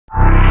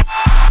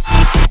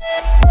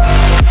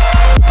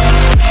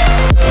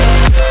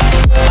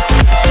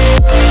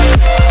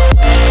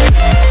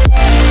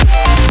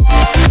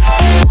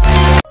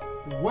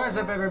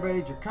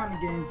everybody,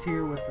 Draconic Games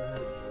here with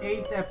this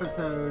 8th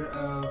episode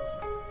of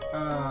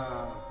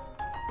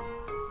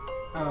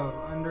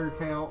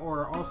Undertale,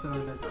 or also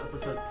known as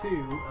episode 2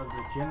 of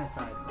the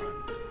Genocide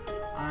Run.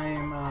 I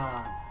am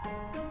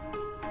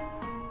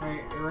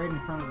right in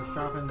front of the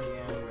shop in the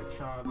inn, which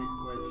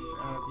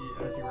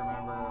as you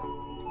remember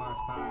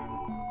last time,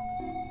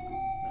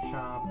 the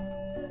shop.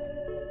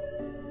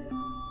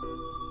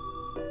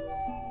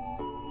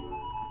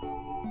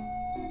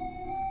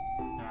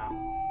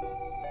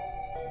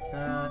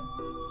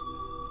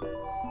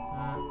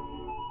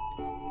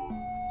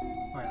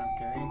 Wait, I'm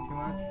carrying too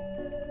much?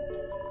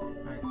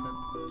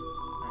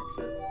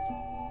 Exit.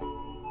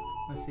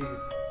 Let's see.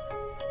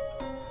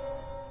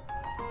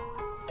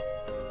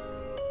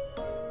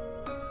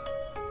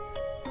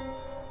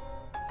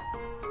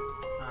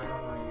 I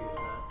don't want to use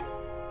that.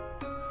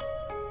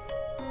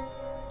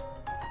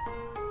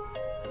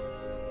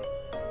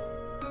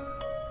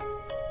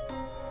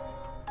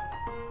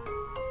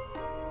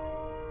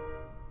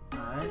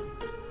 Alright.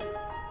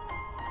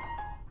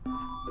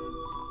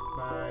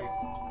 Bye.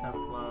 Tough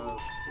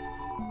gloves.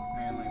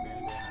 Manly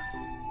bandana.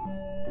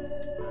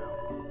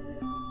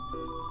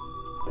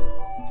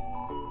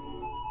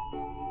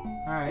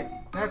 Alright,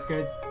 that's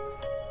good.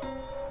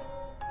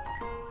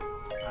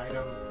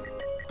 Item.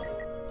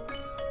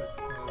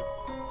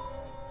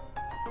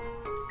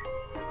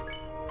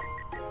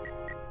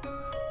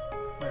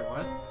 Wait,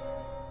 what?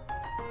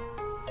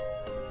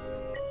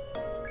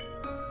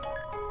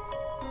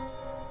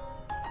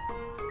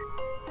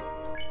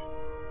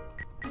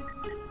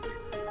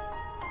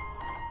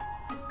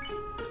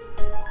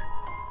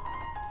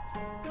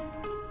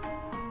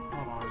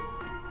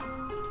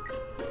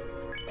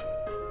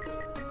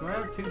 Do I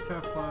have 2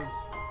 tough gloves?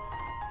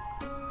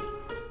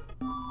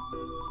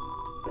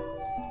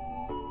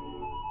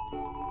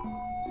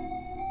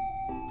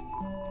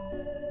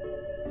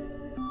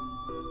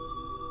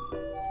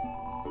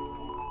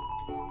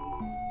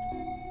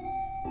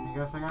 I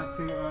guess I got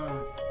two of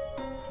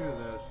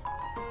those.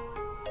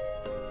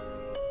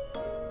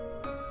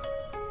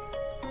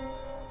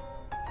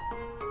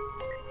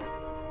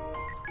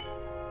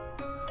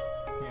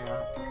 Yeah,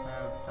 I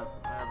have a tough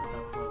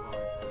glove on.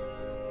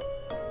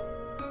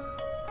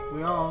 We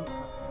all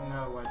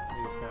know what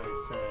these guys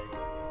say,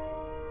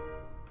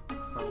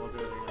 but we'll do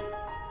it again.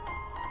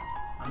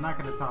 I'm not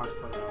going to talk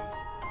for them.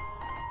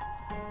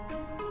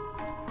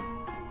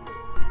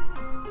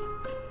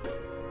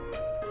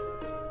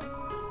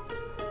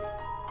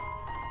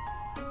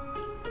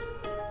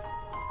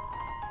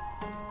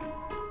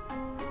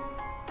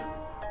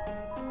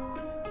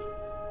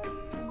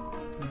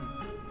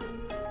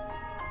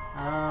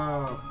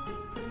 Oh,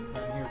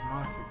 and here's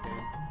Monster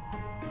Kid.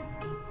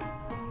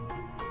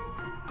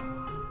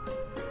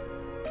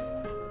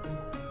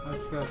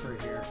 Let's go through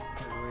here,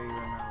 the way you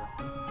remember.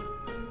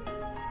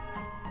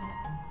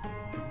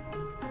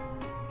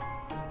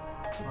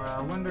 Well,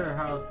 I wonder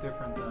how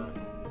different the...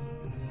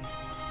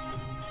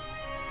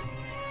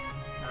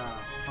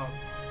 oh.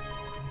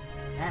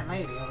 That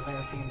lady over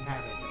there seems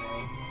happy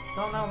today.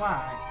 Don't know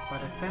why, but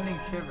it's sending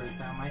shivers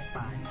down my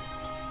spine.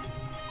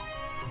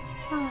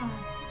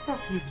 So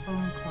peaceful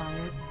and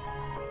quiet.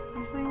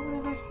 Usually one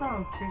of those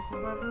dog chases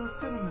my little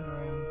cinnamon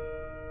around.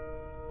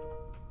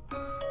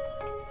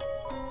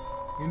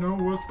 You know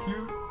what's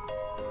cute?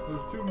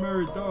 Those 2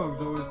 married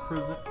dogs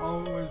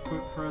always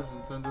put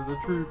presents under the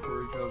tree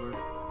for each other.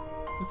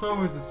 It's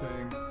always the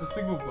same, a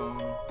single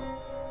bone.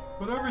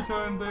 But every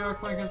time they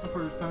act like it's the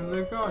first time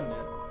they've gotten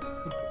it.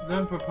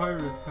 Then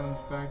Papyrus comes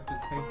back to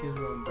take his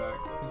bones back.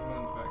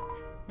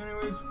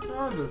 Anyways, where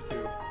are those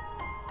 2?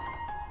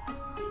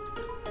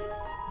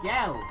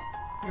 Yo!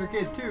 You're a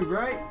kid too,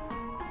 right?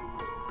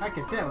 I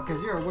can tell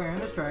because you're wearing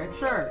a striped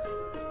shirt.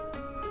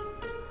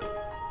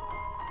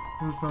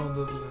 This town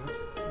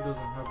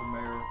doesn't have a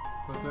mayor,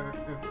 but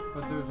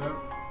if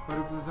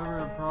there's ever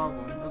a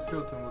problem, let's go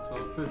to him with the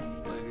fish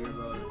lady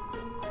about it.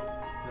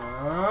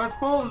 That's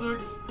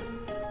politics.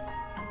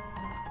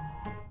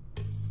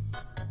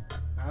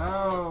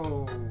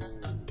 Oh,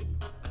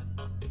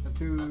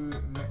 some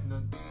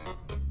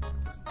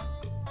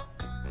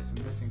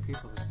missing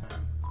people this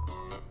time.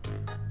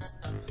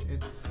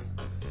 It's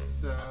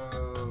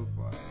so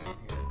quiet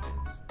here.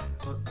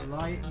 But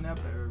lighten up,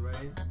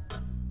 everybody.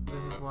 This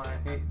is why I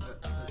hate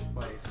this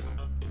place.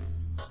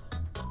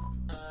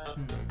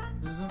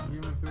 Isn't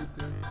human food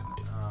there?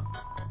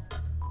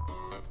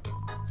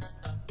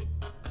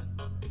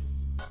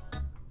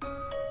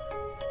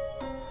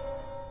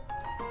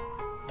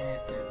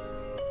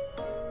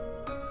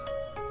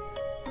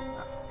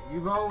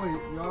 You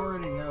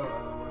already know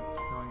what's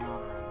going on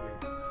around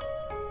here.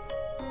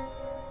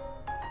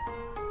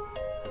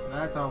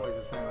 That's always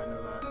the same, I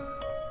know that.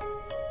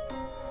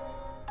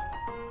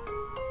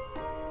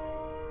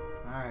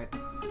 Alright.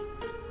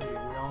 We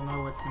all know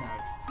what's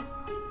next.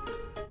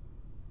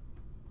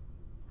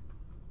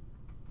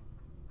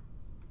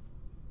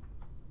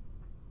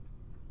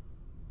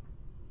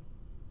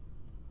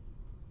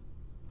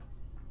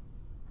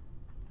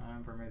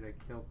 Time for me to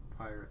kill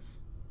pirates.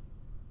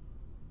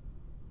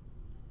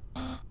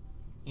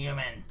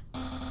 Human.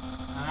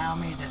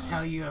 allow me to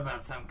tell you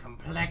about some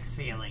complex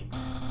feelings.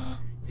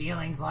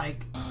 Feelings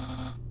like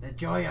the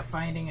joy of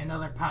finding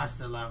another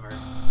pasta lover,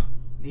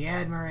 the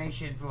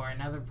admiration for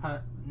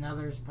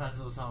another's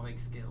puzzle-solving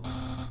skills,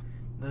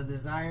 the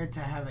desire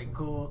to have a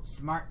cool,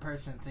 smart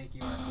person think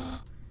you are cool.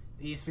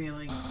 These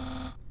feelings,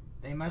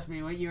 they must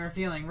be what you are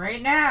feeling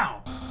right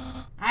now!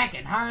 I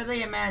can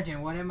hardly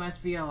imagine what it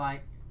must be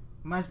like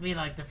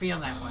to feel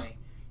that way.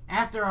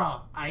 After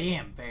all, I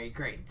am very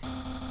great.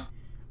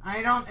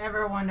 I don't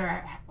ever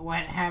wonder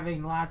what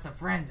having lots of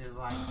friends is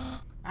like.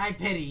 I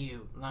pity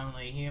you,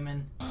 lonely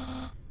human.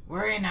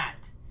 Worry not.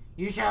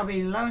 You shall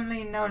be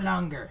lonely no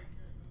longer.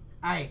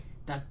 I,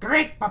 the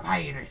Great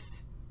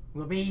Papyrus,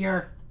 will be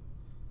your...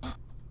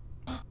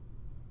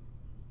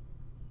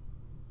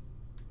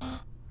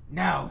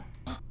 No.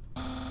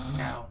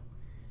 No.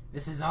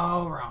 This is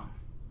all wrong.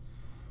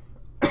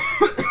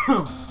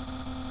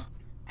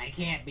 I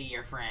can't be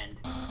your friend.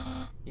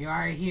 You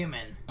are a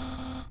human.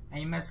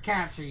 I must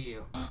capture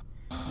you.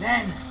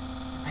 Then,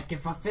 I can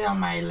fulfill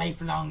my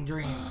lifelong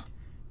dream.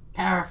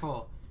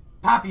 Powerful,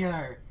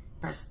 popular,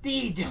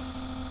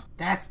 prestigious.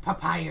 That's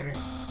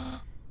Papyrus,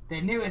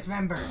 the newest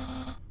member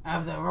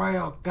of the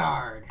Royal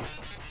Guard.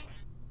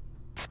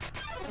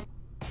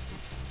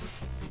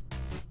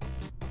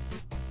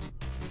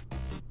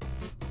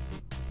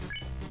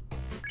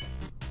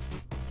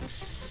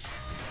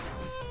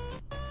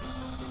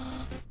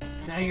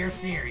 So you're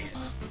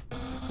serious.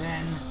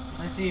 Then,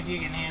 let's see if you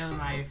can handle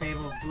my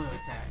fabled blue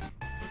attack.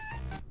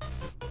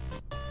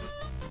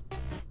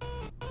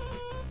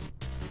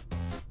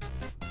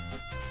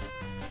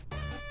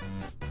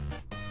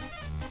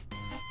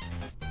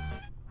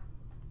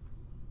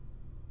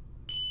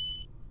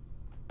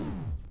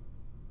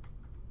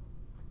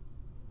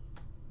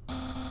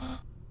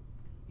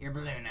 You're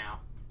blue now.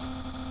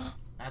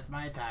 That's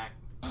my attack.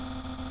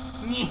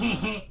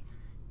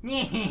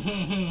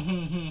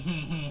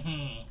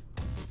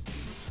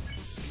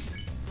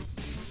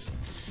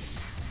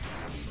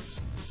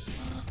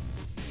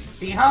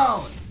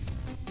 Behold!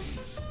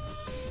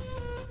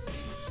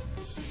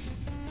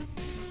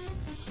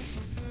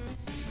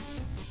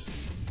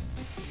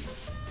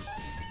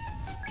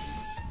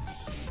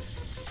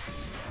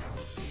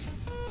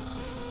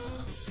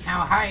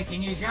 How high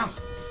can you jump?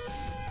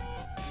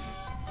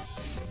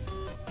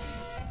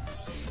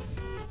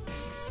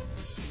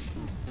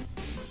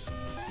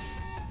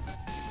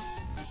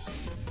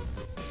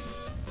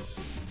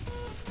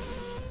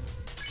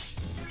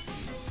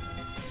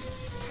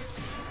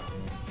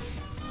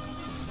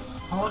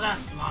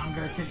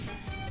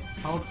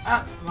 Hold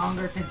up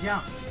longer to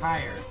jump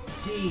higher.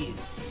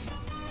 Jeez.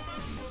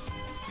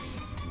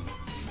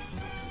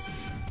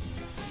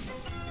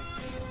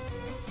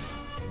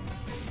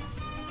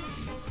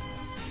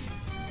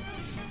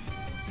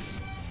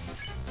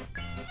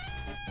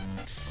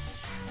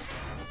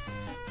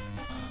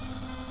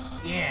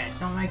 Yeah,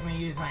 don't make me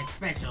use my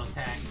special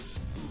attack.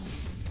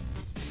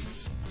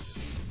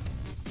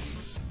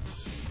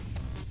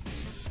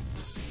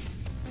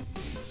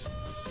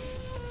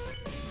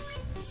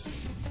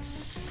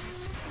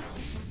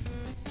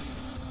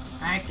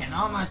 I can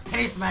almost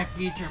taste my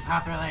future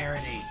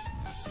popularity.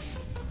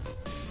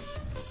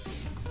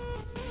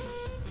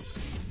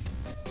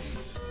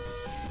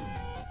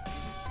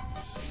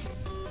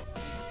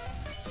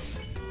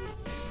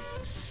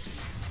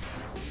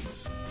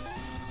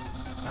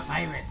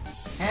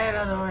 Papyrus, head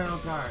of the Royal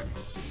Guard.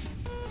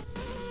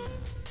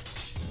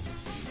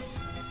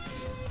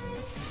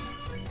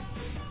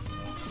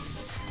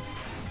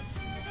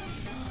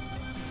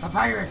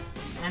 Papyrus,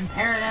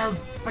 unparalleled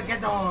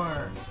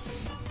Spagheddor.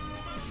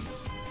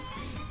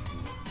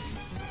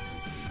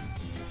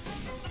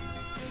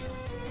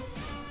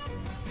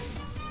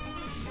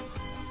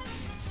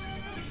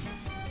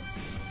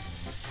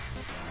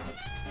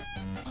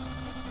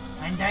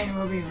 Undyne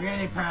will be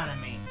really proud of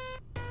me.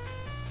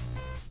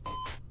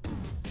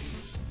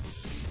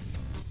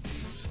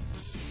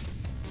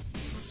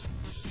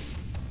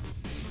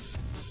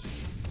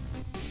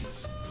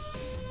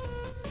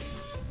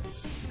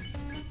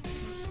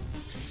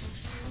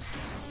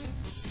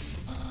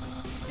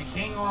 The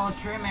king will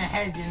trim a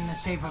hedge in the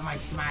shape of my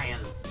smile.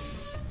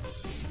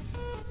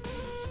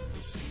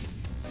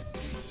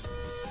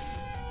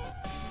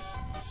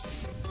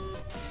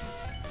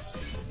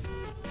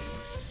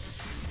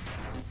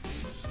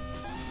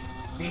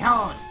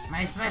 Behold,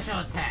 my special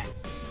attack.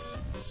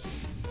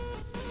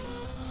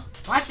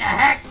 What the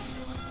heck?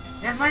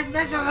 That's my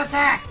special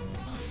attack!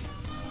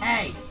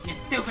 Hey, you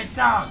stupid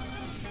dog!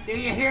 Do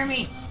you hear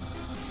me?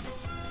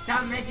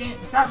 Stop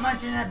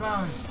munching that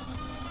bone!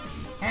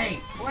 Hey,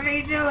 what are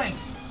you doing?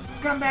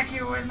 Come back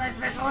here with my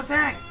special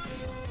attack!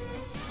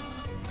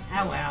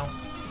 Oh well.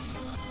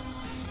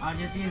 I'll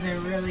just use a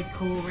really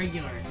cool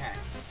regular attack.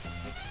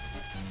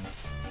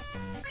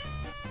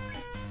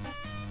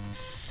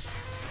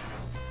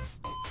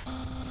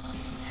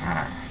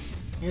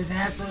 Use an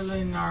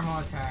absolutely normal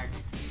attack.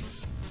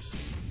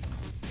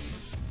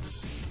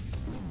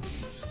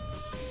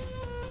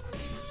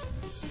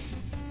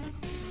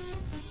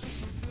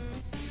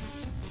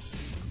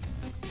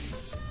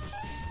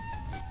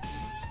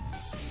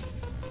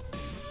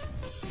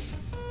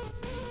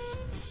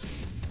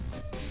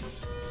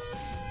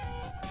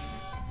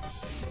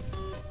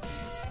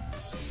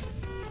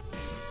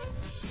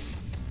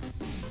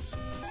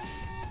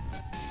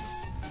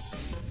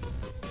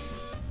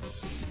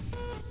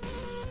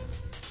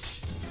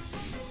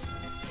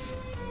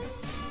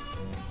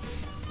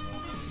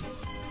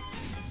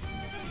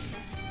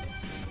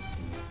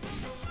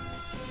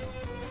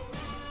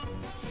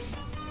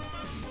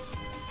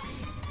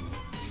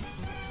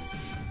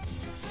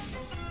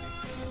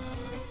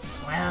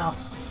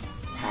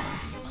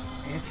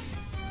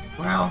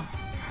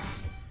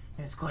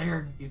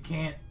 You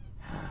can't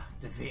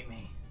defeat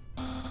me.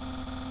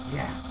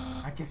 Yeah,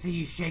 I can see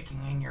you shaking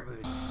in your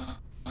boots.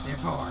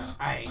 Therefore,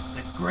 I,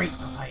 the great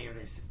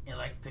papyrus,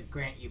 elect to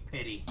grant you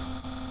pity.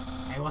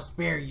 I will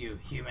spare you,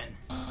 human.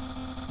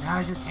 Now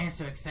is your chance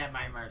to accept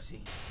my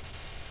mercy.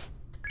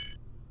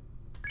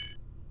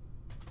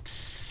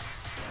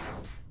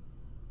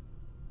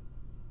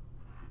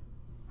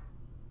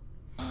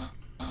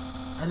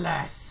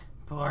 Alas,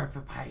 poor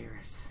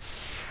papyrus.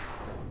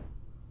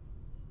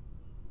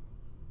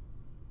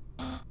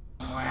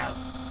 Well,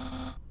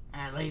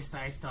 at least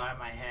I still have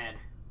my head.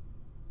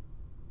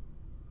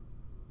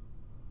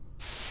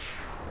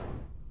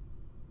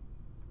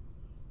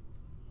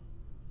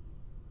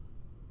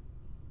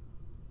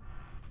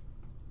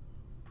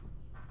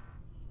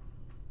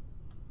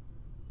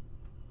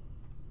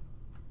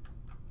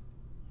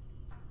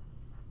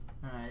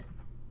 Alright.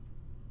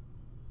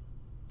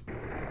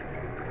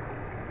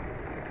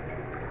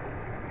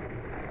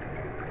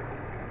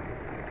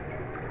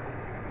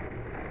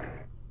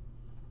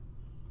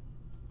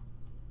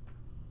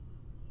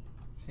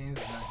 Seems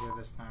it's not here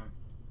this time.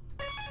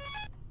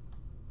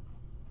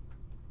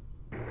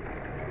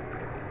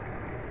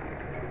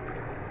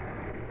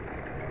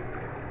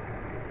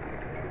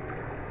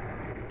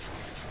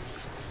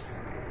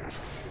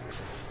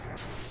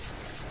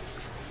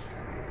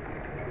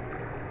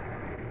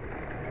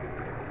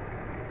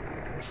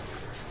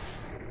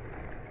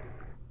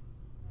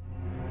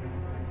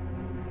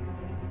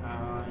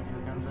 And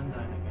here comes Undine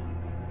again.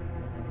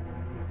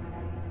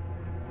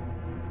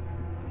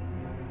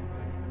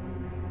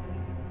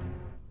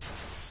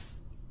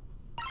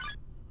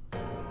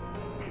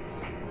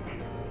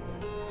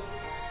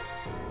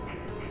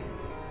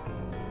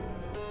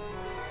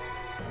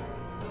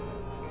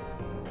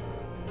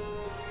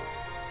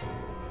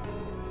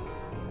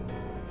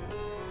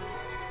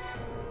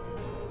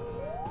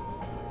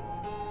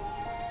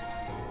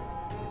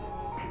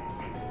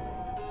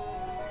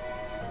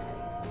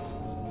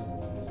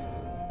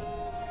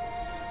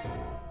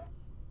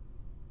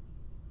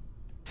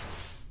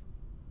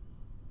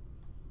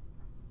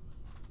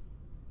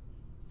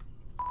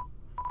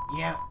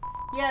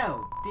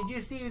 Yo, did you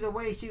see the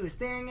way she was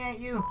staring at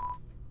you?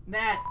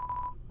 That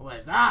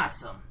was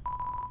awesome.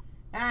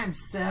 I'm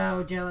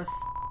so jealous.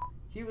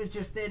 She was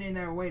just standing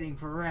there waiting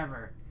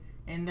forever.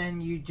 And then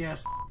you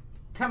just...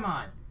 Come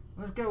on,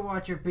 let's go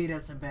watch her beat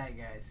up some bad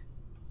guys.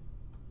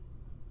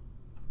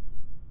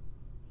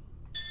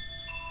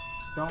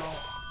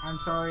 I'm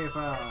sorry if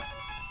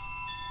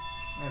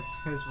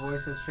his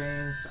voice has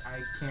changed.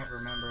 I can't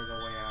remember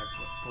the way I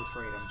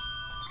portrayed him.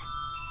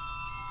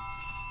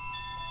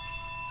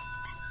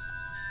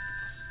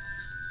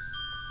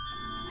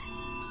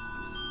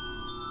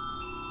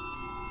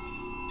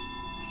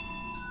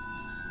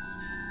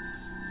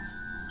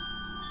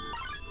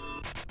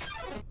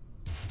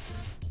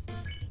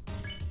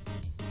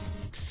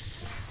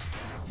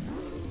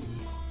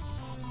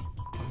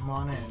 Come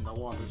on in, the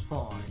water's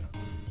fine.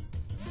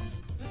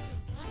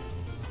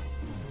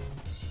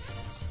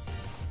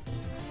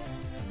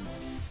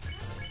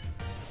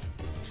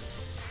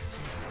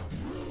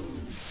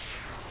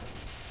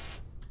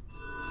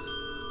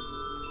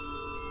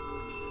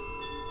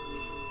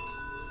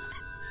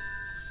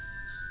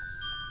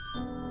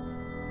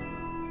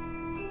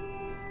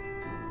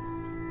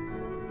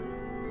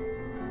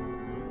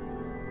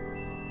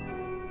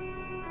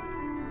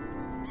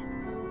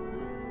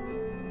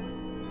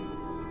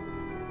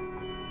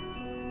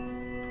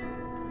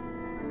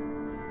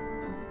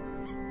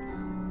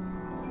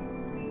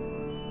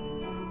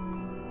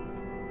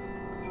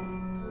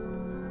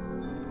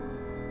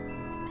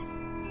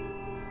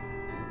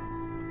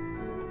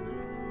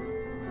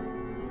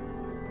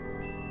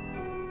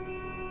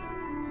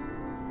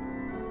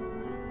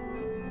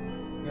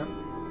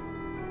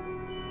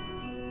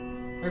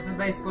 This is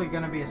basically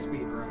gonna be a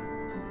speed run.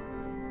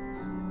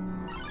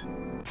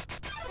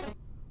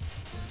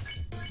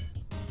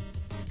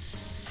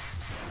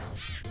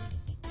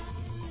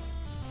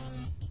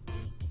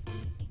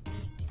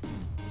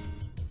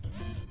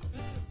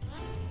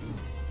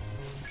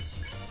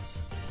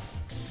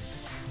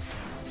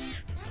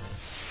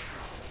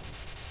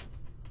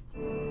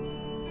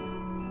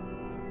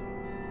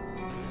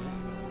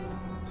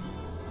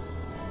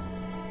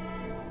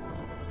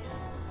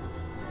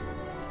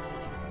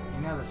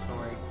 You know the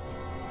story.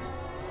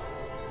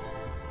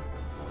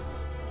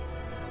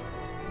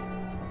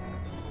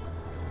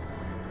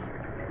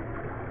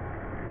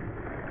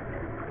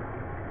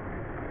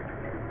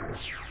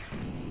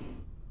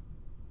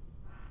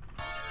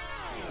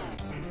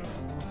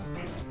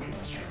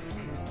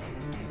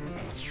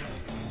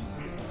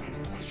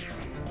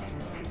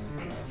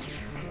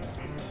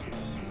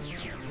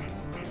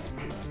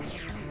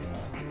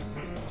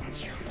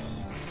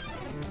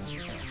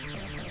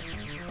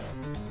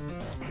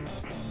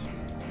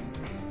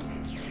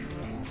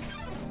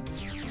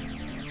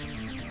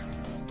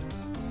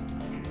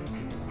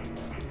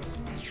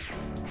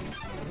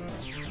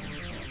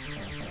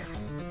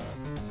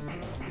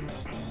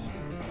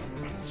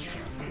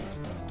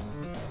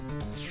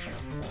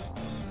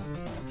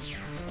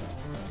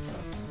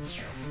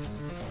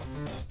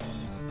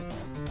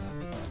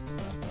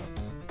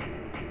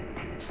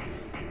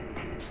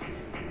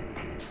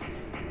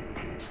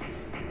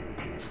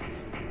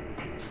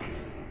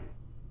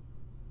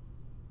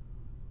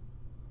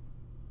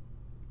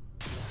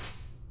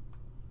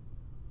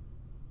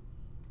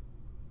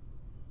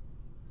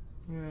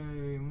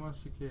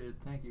 wants a kid.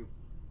 Thank you.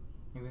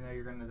 Even though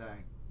you're gonna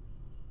die.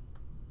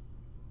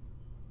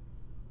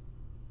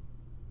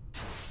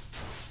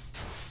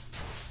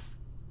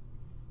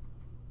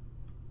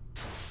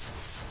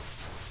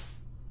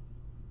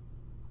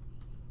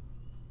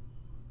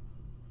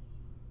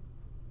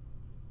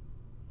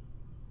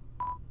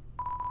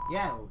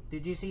 Yo,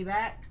 did you see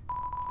that?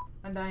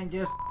 Undyne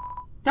just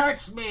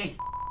touched me!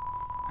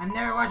 I'm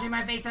never washing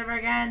my face ever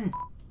again!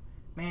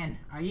 Man,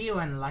 are you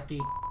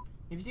unlucky?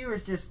 If you were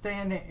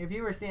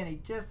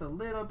standing just a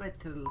little bit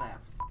to the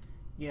left.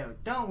 Yo,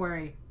 don't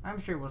worry, I'm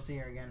sure we'll see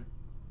her again.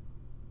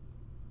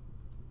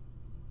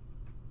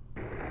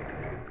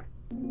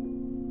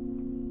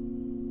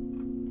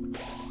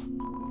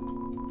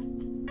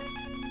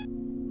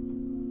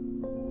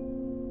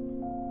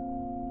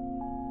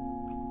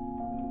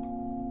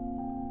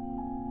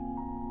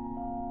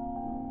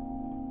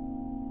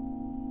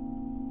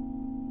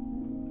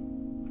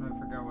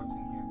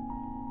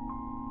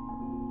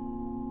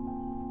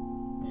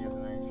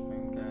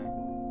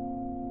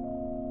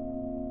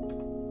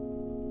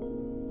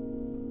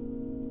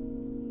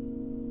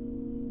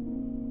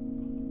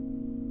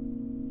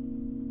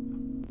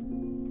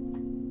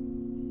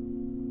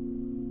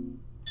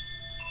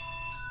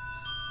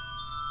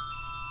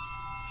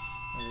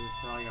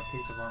 Like a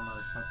piece of armor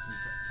or something.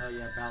 Oh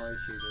yeah, ballet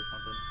shoes or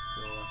something.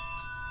 Cool.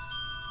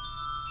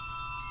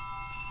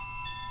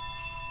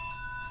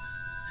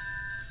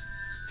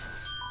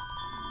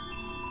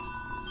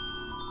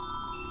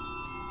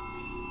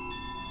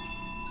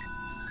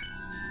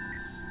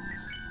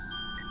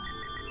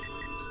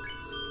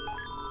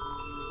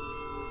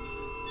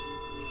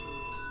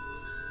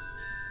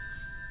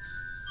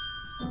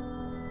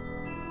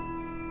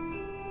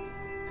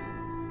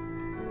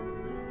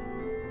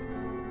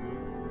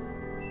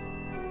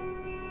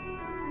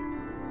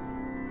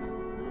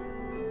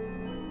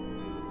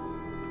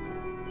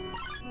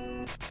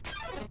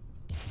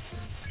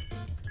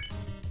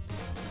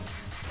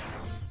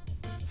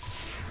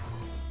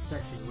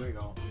 Sexy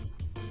wiggle.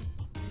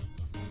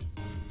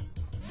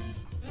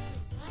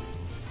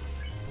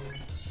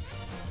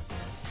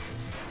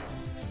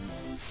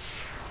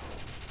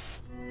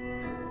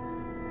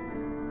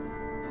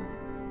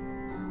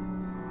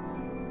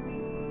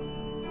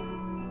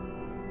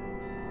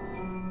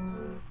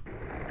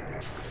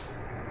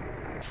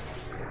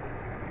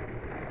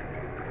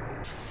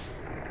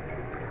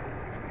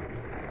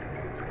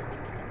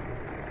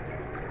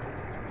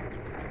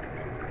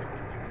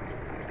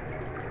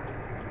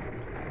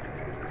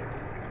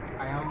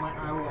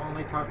 I will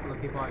only talk to the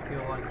people I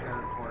feel like they're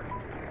important.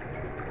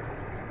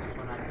 This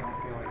one I don't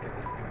feel like is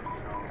important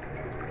at all.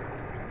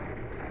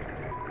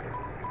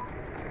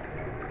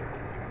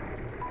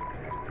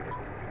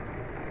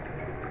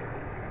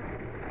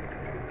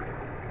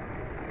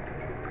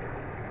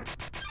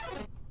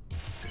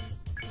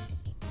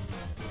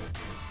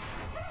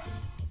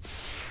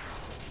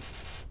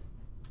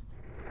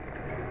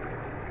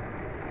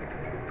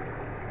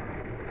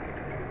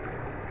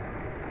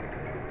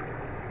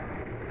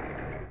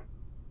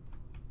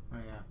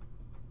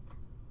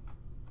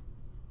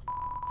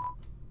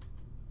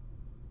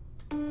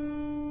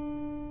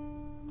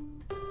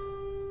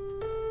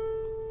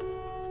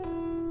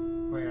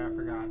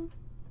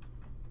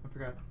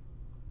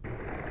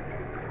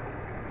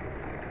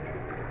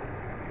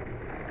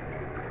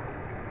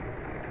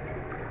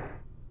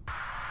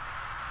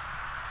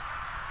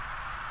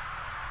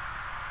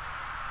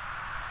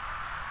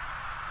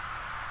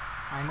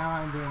 I know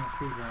I'm doing a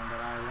speed run, but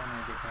I want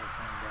to get that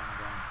song down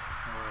again.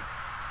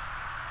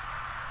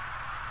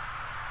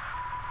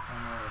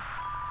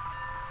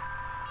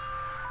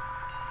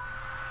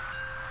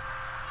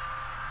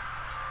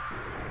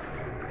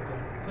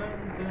 Dun,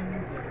 dun,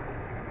 dun, dun.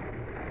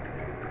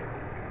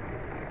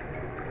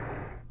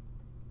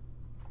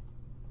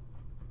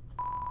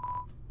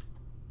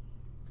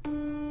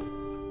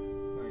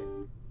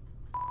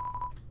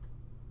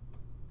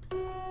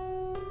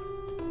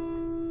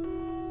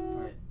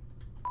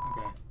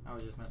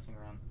 Messing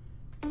around.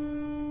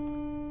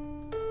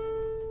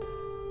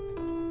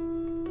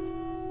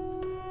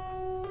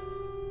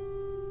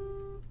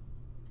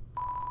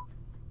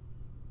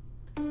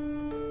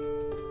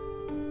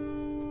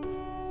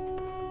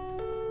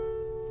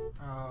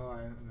 Oh, I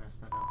messed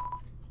that up.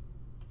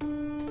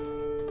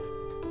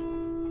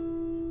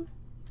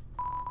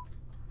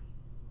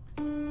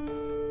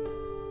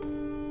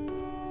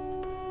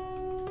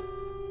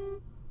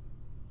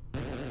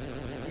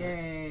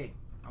 Yay!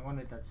 I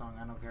wanted that song.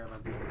 I don't care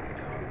about the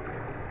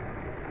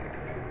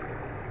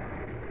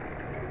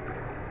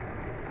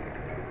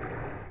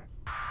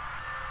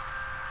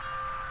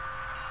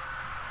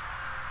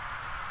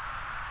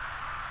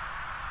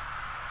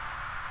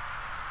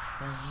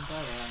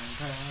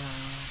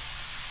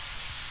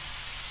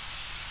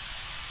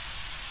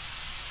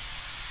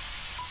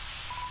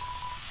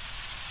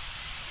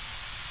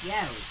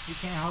Yeah, you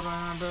can't hold on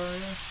an umbrella.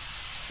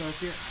 So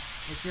if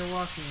you're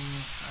walking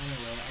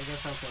anyway, I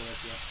guess I'll go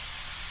with you.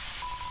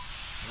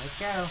 Let's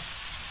go.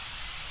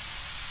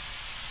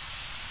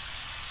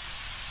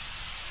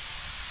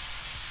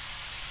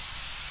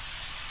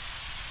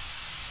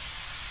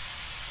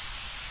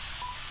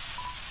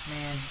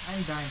 Man,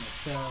 Undyne is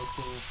so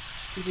cool.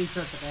 She beats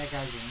up the bad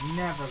guys and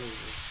never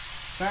loses.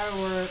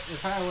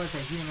 If I was a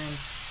human,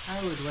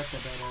 I would wet the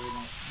bed every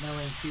night,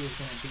 knowing she was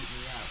gonna beat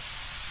me up.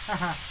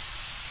 Haha.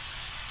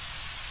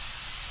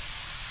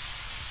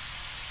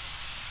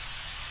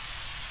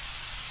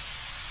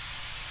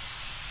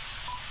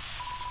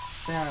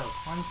 So,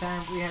 one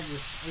time we had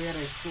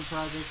a school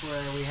project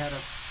where we had to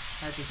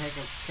take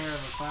care of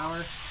a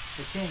flower.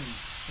 The king,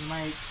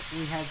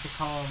 we had to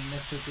call him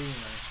Mr.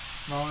 Dreamer,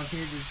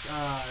 volunteered to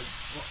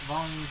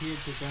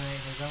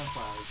donate his own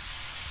flowers.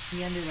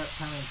 He ended up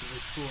coming to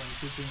the school and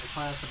teaching the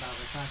class about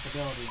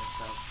responsibility and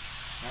stuff.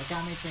 That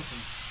got me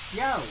thinking,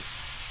 yo,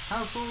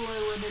 how cool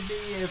would it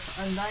be if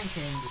Undyne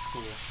came to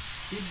school?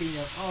 She'd beat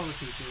up all the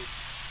teachers.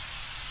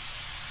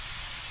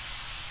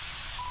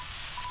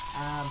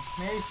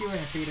 Maybe she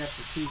wouldn't beat up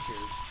the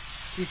teachers.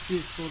 She's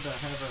too cool to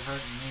ever hurt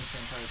an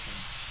innocent person.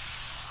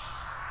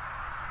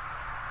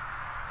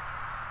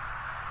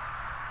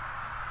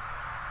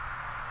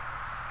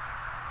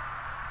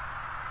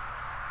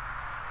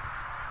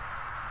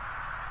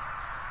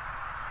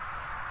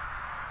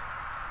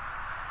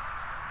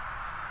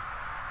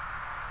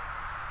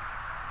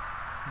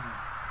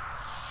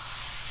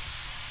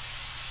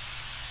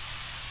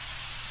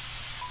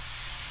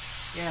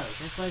 Yo,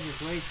 this ledge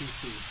is way too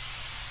steep.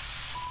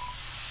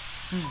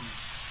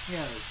 Yo,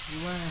 you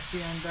wanna see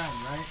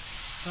Undyne, right?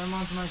 Climb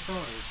onto my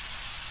shoulders.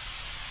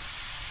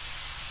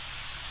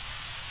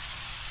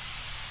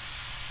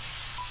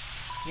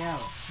 Yo,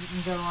 you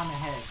can go on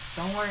ahead.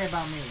 Don't worry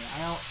about me.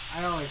 I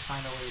always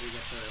find a way to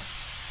get through.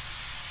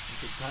 You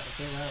could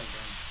say that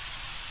again.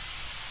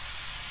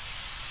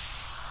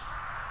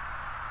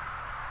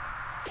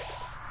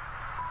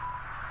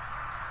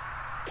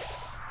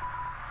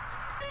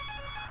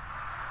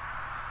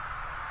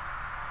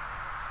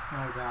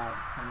 Oh god,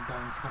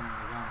 Undyne's coming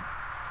again.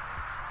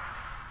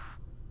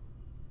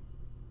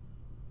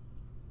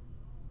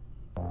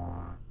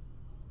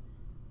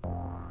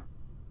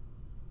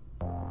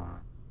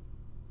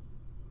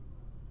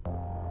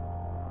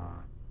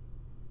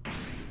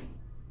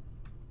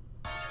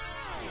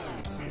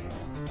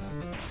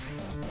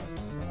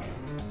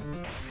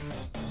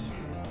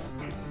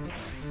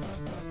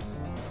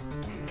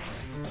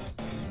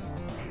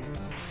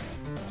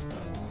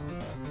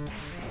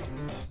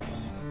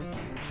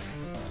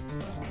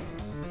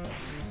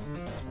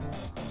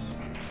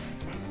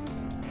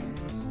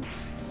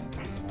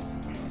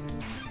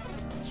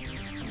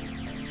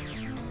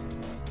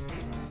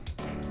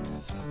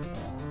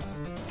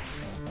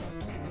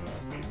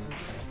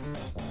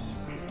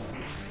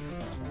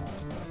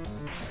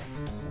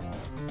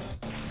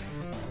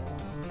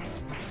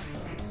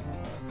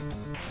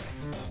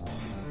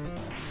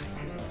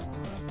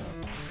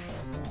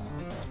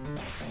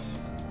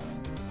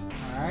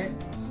 Alright.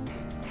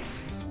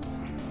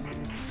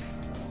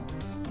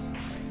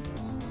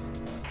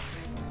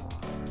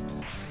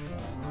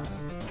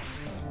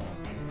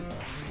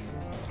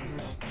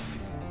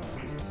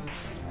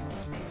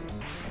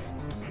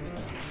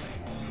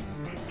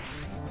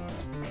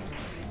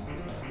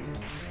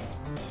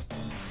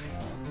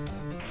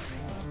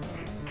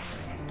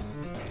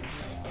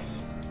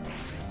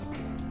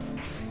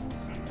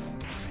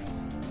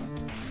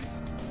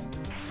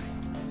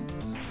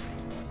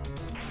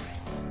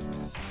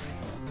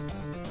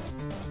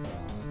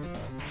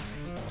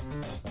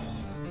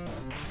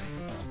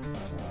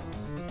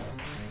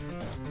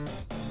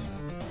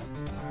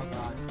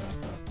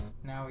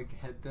 We can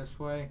head this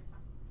way.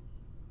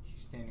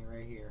 She's standing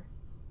right here.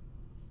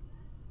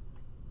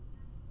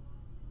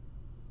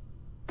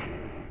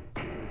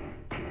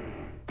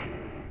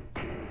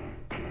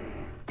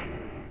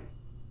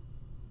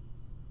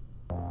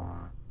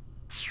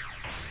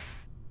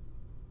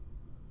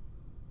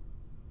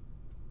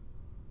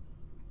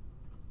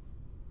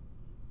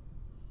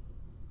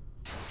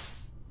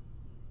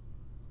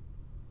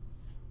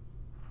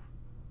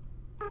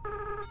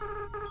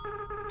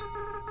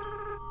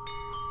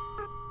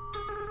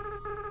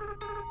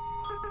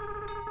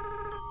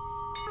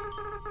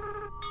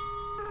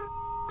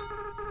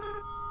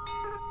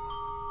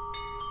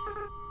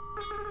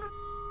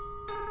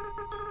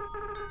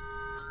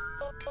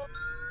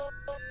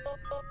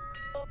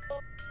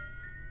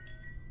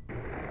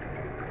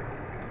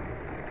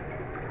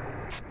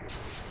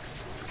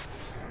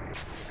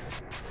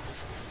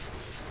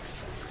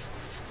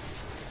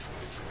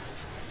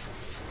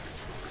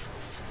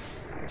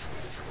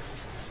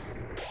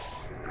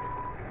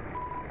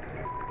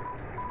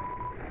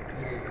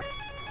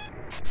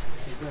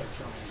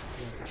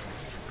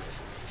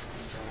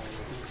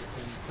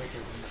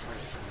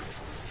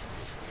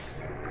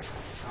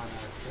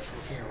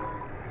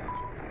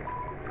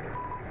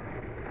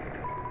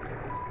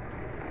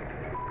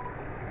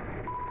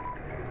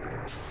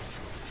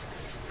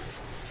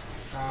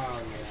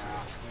 Oh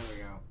yeah, there we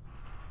go.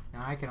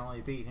 Now I can only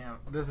beat him.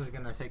 This is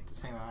gonna take the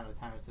same amount of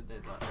time as it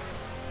did last.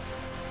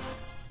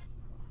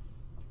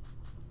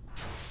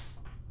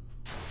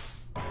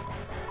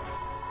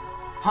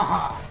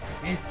 Haha!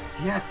 It's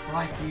just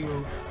like you to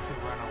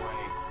run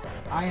away.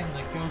 I am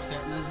the ghost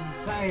that lives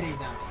inside a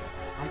dummy.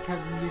 My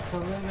cousin used to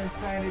live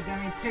inside a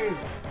dummy too,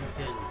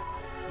 until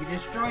we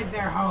destroyed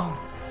their home.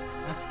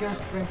 Let's go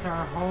spend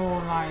our whole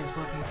lives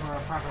looking for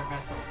a proper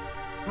vessel.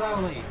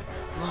 Slowly,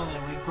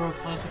 we grow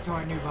closer to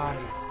our new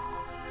bodies.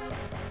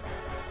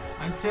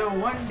 Until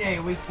one day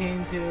we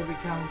came to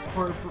become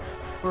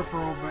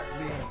corporal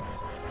beings,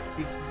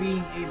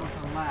 being able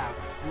to laugh,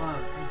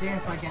 love, and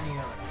dance like any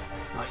other.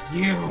 But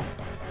you,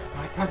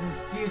 my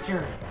cousin's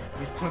future,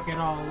 you took it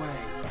all away.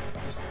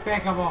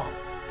 Despicable!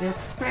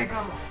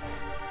 Despicable!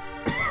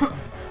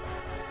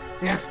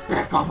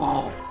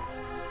 Despicable!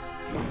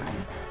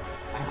 Human,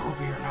 I hope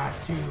you're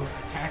not too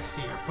attached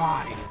to your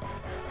body,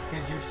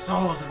 because your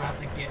soul's about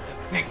to get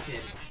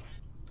evicted.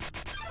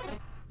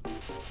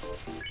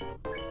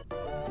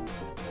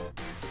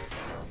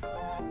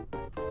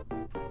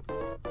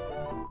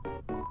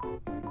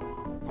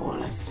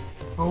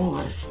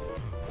 Foolish.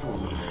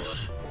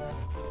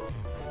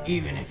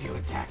 Even if you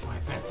attack my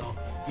vessel,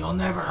 you'll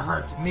never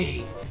hurt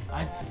me.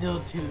 I'm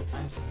still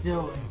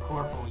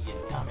incorporeal, you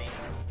dummy.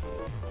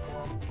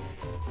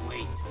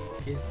 Wait,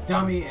 is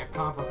dummy a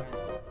compliment?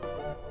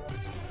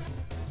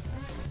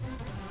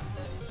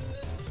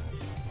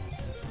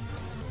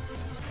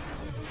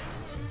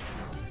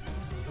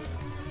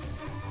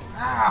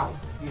 Ow!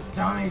 You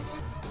dummies!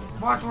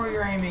 Watch where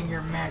you're aiming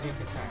your magic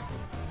attack.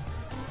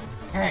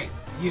 Hey,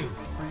 you!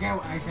 Forget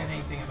what I said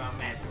anything about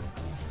magic.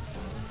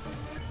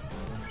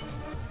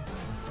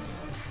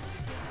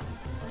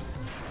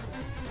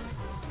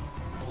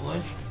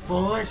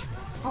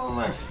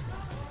 Foolish!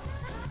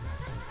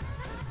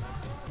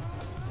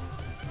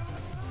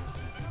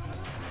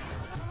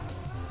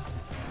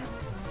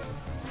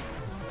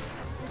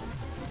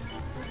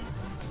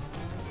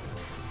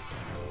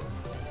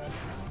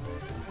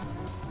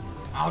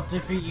 I'll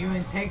defeat you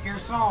and take your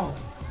soul.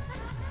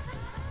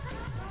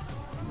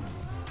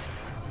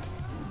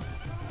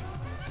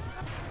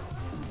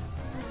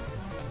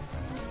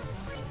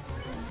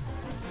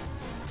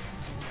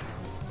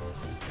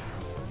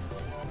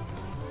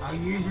 I'll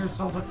use your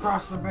soul to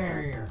cross the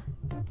barrier.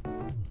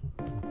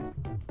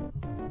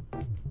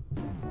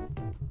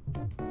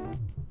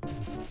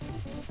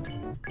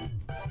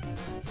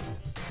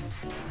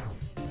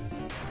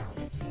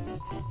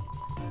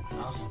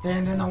 I'll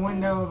stand in the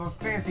window of a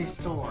fancy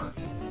store.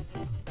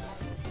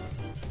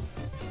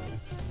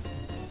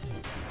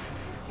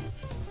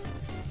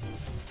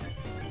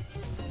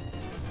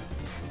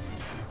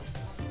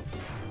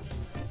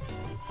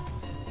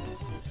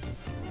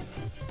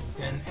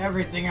 Then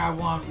everything I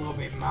want will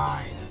be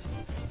mine.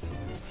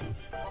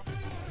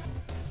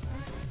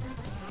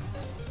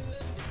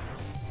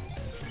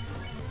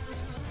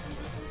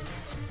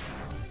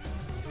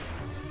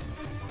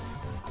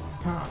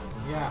 Huh,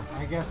 yeah,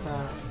 I guess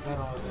that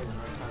all it is,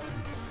 right, cousin?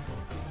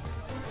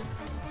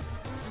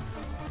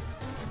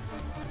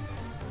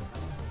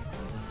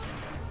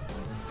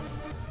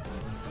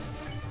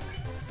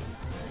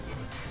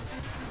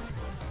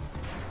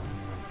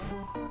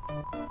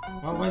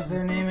 What was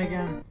their name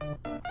again?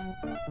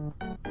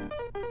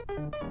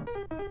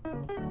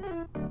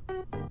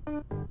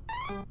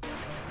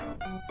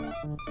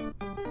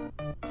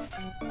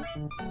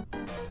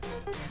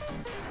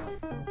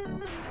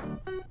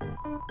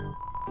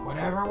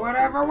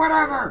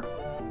 Whatever!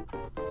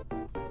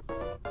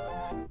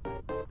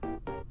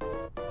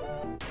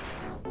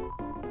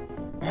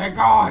 Hey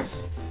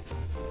guys!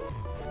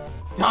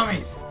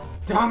 Dummies!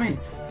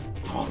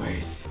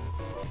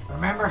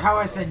 Remember how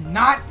I said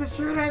not to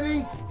shoot at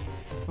me?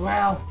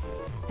 Well,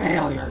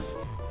 failures.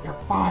 You're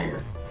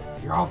fired.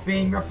 You're all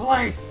being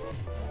replaced.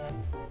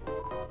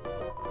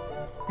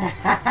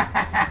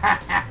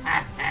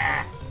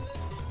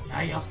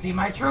 Now you'll see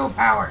my true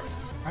power.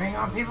 Preying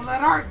on people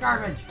that aren't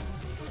garbage.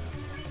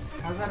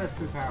 How's that a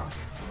true power?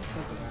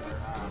 Doesn't matter.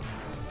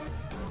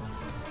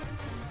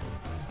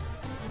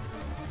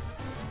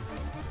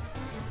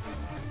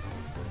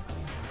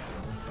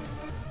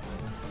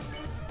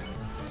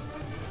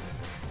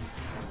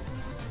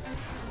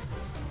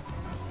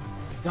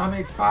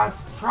 Dummy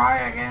bots, try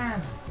again!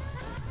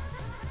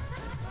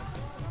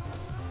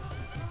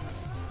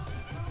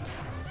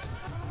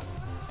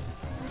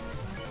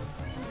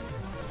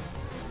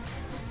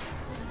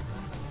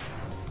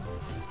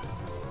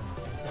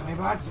 Dummy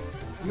bots,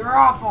 you're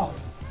awful!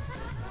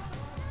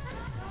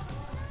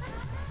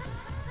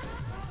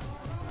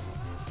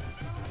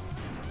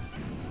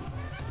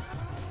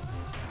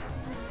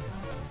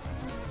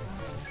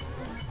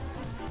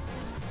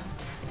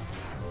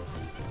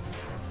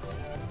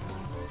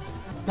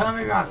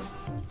 Dummy bots,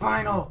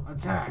 final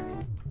attack.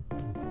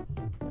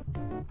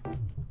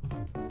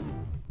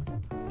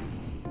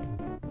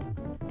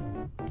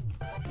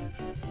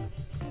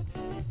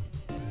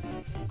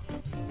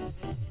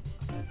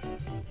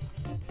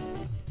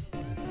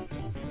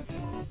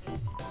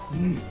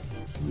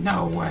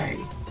 No way!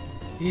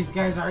 These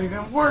guys are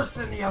even worse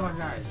than the other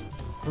guys!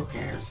 Who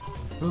cares?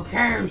 Who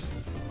cares?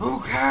 Who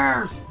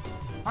cares?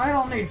 I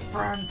don't need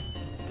friends!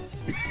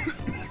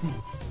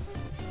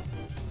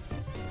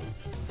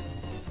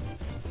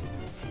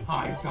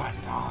 I've got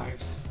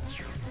knives.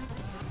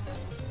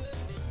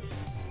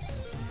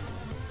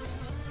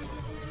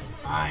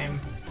 I'm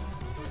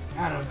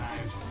out of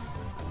knives.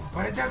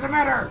 But it doesn't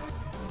matter!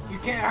 You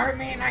can't hurt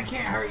me and I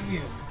can't hurt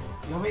you.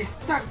 You'll be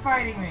stuck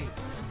fighting me.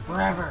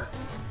 Forever.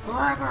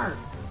 Forever.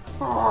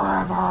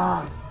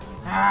 Forever.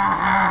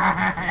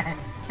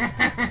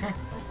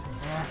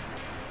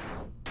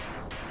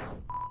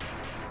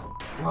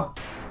 What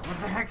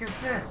the heck is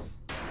this?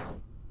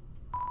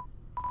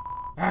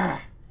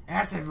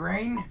 Acid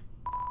rain?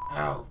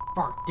 Oh,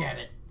 forget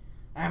it.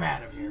 I'm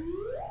out of here.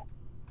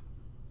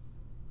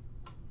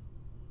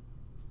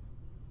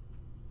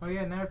 Oh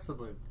yeah, that's the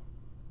loop.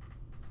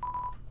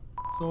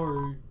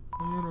 Sorry,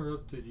 I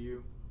interrupted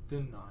you,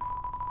 didn't I?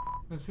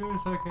 As soon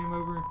as I came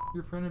over,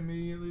 your friend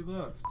immediately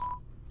left.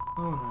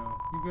 Oh no,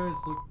 you guys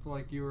looked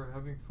like you were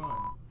having fun.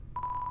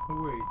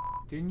 Oh wait,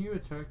 didn't you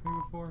attack me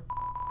before?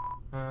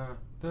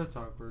 That's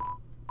awkward.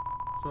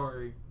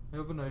 Sorry,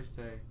 have a nice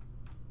day.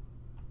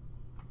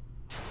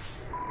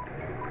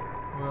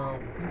 Well,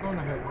 I'm going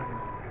to head home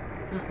now.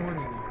 Just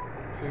warning you,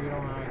 so you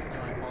don't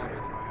accidentally follow me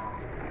to my house.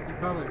 You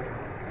probably wouldn't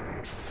like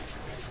that.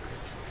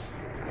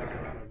 It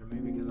doesn't matter to me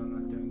because I'm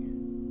not doing it.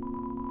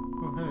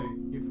 Oh hey,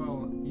 you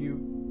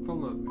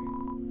followed me.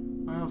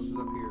 My house is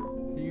up here,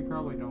 so you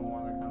probably don't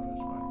want to come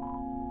this way.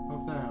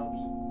 Hope that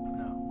helps.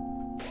 No.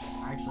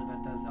 Actually,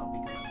 that does help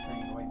because I'm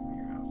staying away from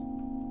your house.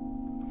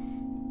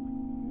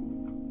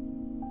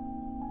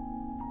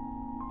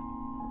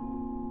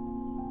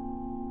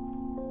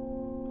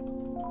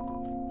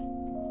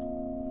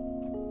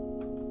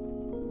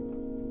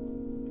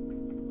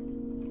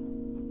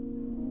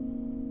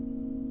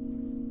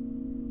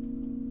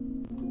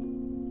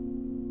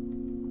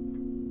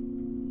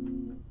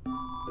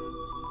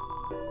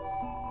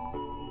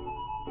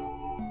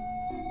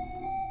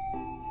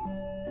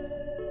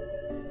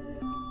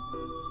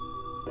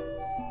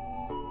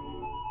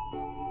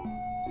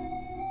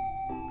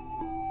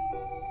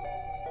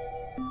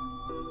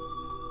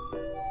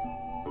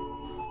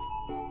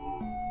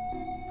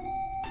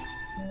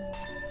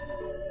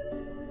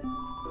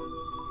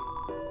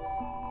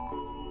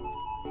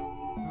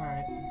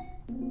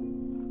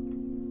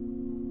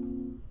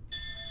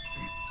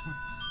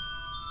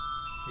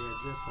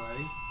 This way,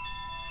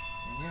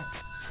 and yeah.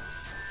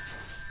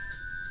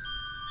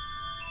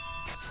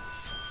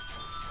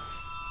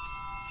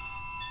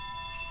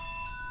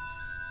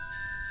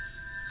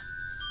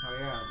 Oh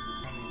yeah,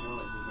 there's many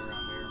villages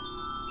around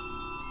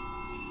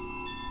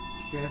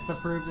here. Just to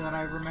prove that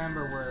I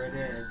remember where it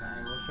is, I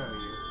will show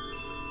you.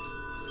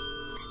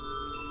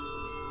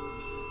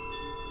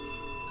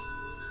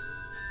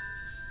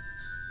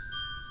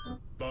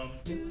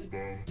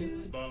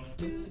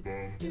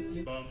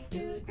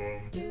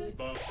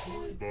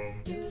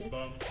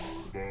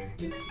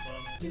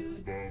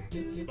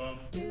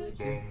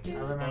 See, I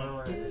remember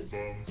where it is. No,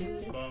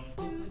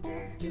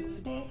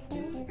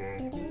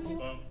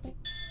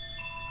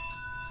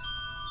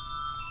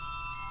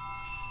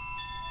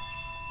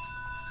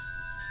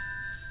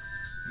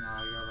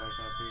 you go back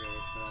up here,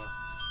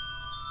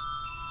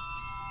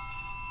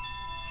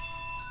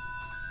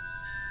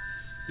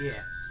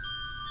 yeah.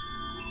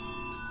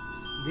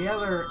 The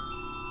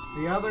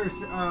other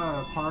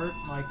part,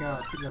 like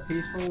the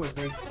peaceful, was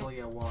basically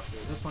a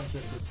walkthrough. This one's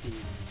just a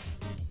speed.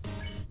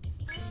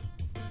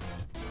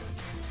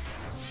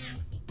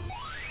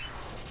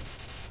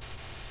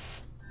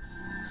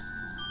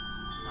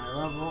 My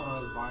level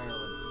of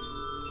violence.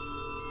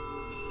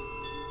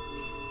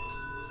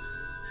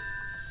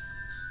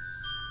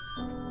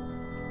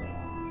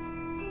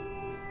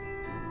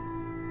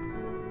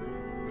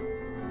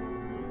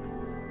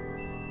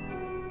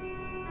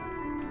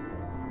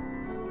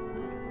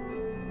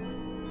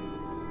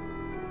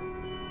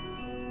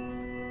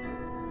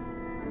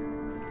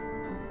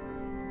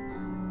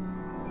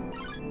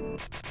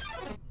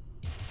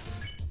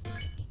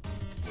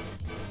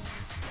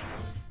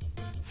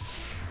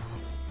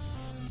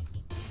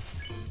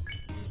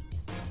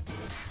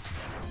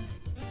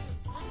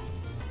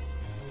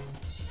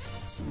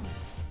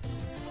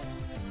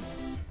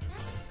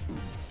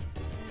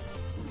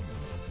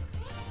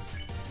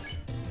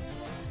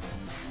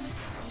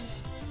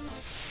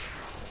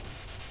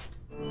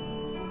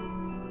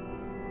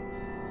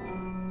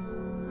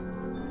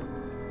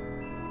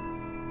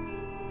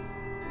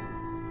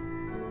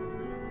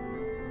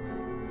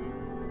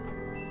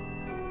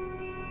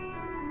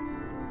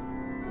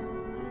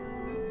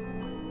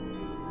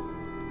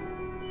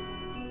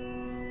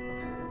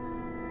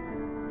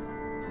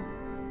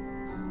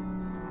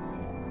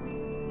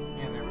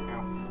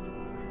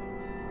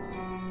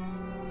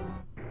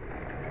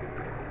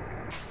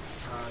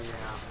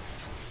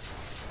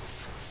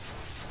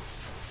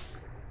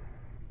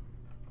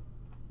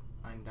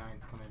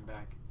 Coming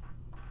back.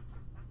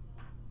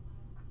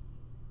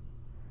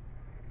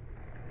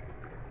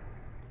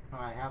 Oh,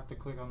 I have to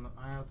click on the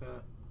fire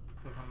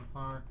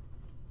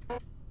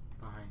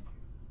behind you.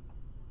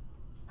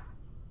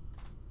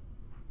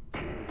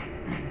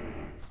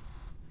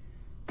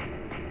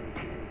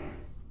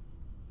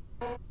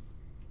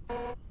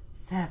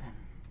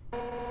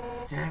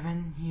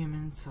 7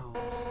 human souls.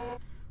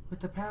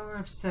 With the power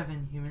of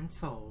 7 human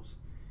souls,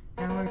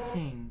 our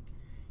king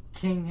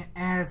King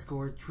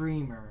Asgore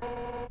Dreamer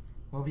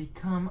will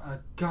become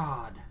a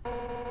god.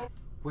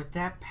 With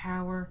that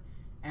power,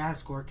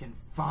 Asgore can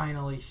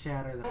finally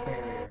shatter the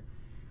barrier.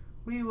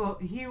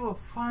 He will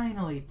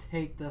finally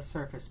take the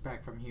surface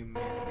back from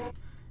humanity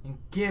and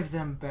give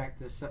them back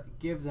the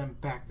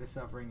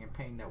suffering and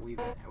pain that we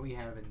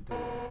have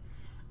endured.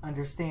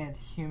 Understand,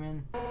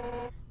 human?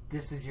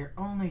 This is your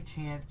only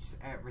chance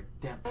at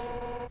redemption.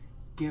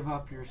 Give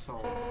up your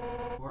soul,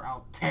 or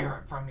I'll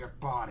tear it from your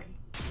body.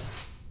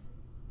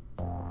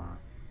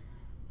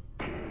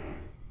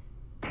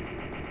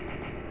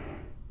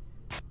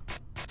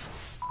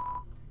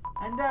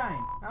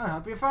 Undyne, I'll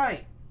help you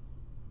fight.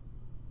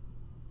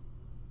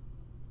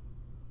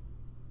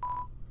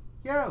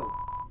 Yo,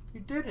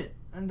 you did it.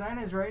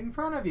 Undyne is right in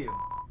front of you.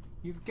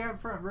 You've got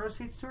front row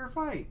seats to her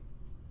fight.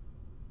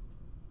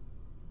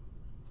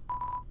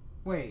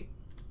 Wait,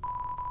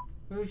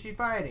 who's she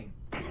fighting?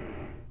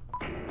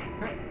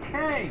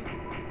 Hey!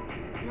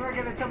 You aren't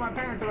gonna tell my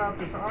parents about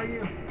this, are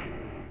you?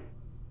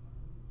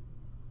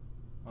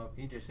 Well,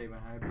 he just saved my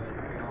hide, but we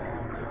all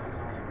know it's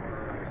only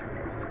for a certain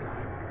amount of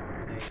time.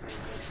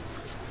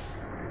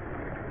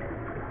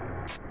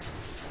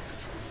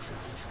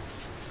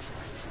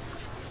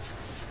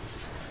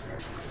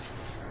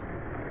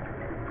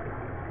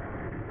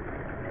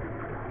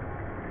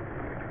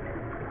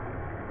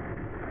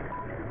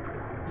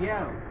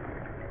 Yo!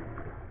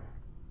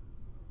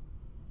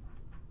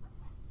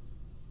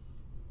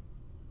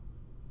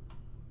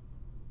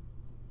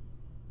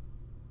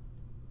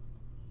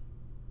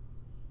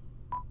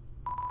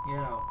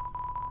 Yo,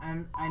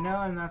 I know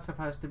I'm not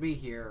supposed to be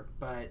here,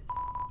 but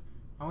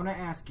I want to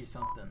ask you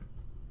something.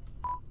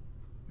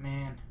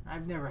 Man,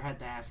 I've never had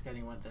to ask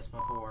anyone this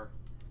before.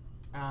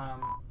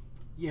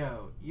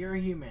 Yo, you're a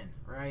human,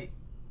 right?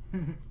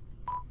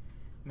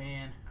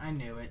 Man, I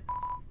knew it.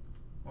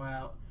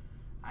 Well,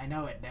 I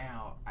know it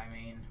now. I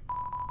mean,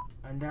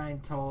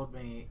 Undyne told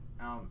me,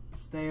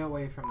 stay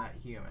away from that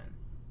human.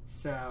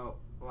 So,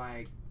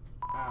 like,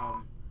 I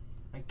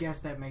guess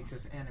that makes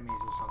us enemies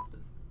or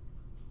something.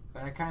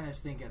 But I kind of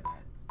stink at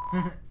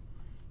that.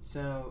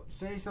 So,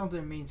 say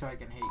something mean so I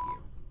can hate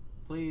you.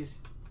 Please?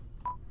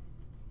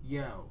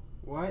 Yo,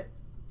 what?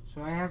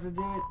 So I have to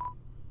do it?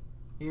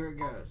 Here it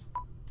goes.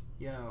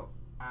 Yo,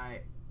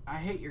 I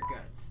hate your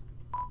guts.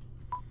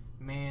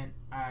 Man,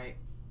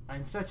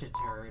 I'm such a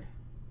turd.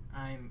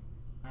 I'm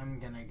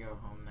gonna go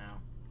home now.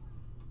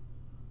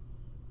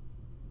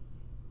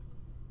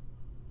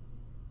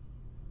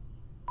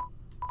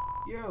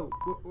 Yo,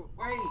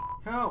 wait,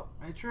 help,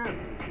 I tripped.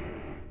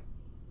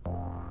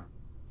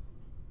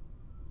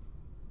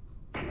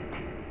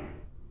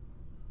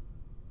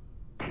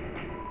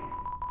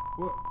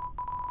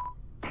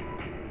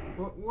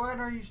 What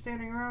are you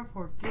standing around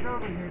for? Get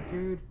over here,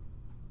 dude.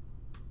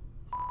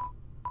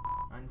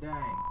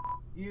 Undyne,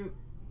 you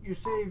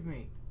saved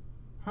me.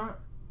 Huh?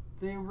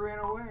 They ran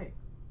away.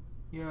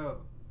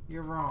 Yo,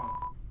 you're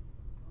wrong.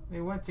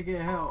 They went to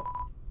get help.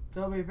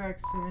 They'll be back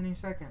any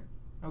second.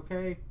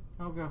 Okay?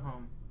 I'll go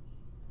home.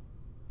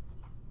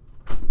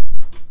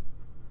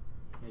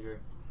 Hey, Drew.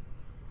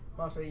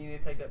 Mom said you need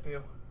to take that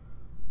pill.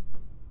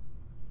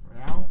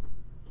 Now?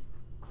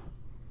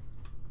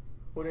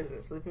 What is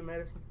it? Sleeping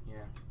medicine?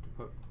 Yeah,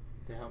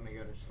 to help me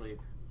go to sleep.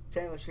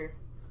 Chandler's here.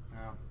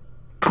 Oh.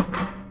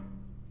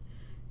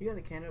 You got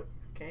the candy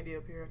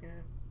up here I can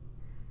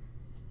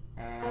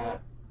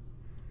have?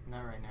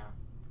 Not right now.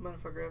 Mind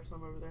if I grab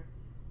some over there?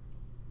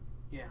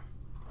 Yeah.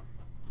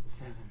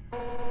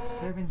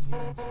 7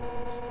 human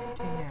souls.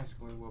 King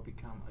Asgore will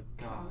become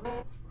a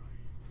god.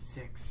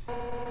 6.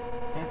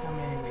 That's how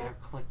many we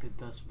have collected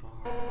thus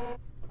far.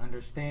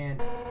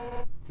 Understand?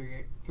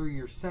 Through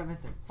your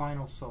 7th and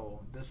final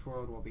soul, this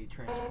world will be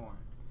transformed.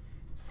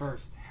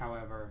 First,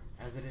 however,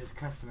 as it is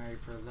customary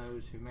for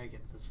those who make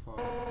it this far,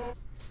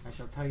 I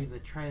shall tell you the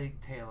tragic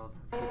tale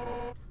of our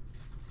people.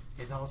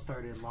 It all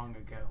started long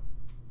ago.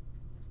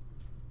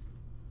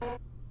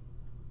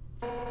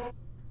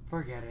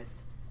 Forget it.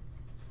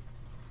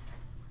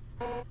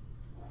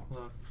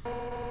 Look,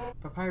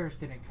 Papyrus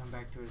didn't come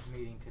back to his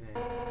meeting today.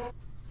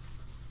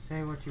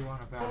 Say what you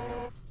want about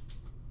him.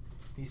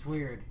 He's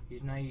weird,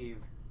 he's naive,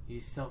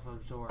 he's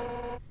self-absorbed.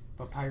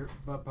 But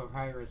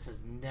Papyrus has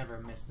never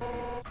missed a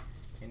meeting.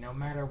 And no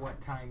matter what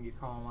time you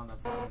call him on the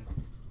phone,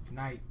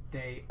 night,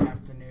 day,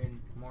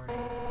 afternoon, morning,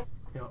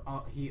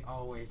 he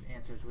always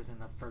answers within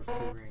the first 2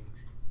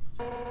 rings.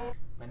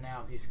 But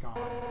now he's gone.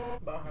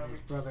 Bye, And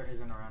his brother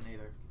isn't around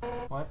either.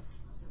 What?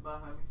 I said bye,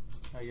 homie.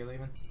 Oh, you're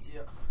leaving?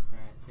 Yeah.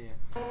 Alright, see ya.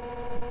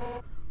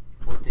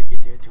 What did you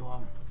do to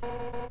him?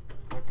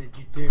 What did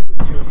you do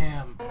to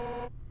him?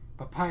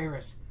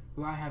 Papyrus,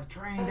 who I have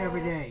trained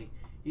every day,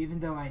 even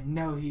though I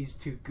know he's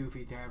too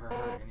goofy to ever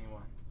hurt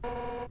anyone.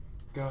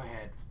 Go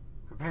ahead.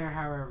 Prepare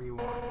however you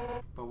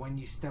want. But when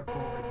you step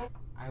forward,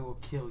 I will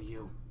kill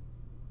you.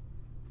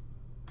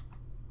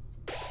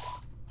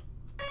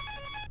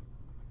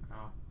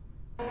 Oh.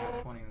 I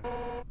have 20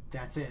 minutes.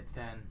 That's it,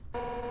 then.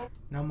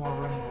 No more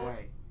running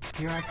away.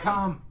 Here I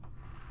come!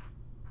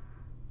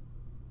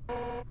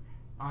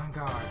 On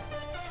guard.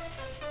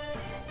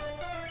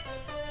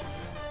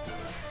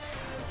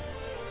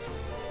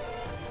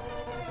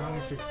 long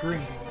as it's green,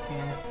 you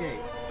can't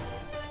escape.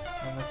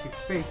 Unless you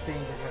face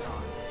danger head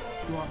on.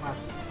 You won't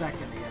last a second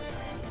to get there.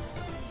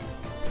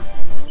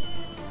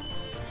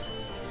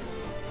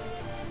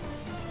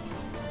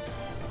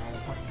 I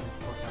have 20 minutes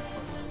plus that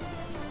push.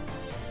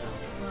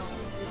 Well,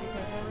 did you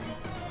take everything?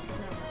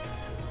 No.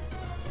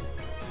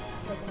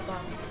 Taking the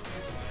bomb.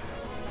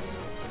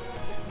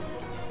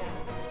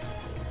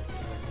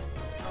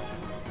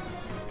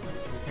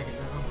 You take it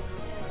down.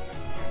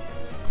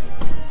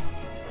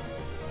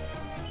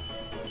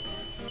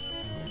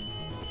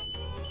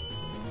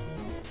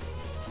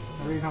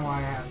 The reason why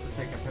I have to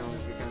take a pill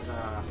is because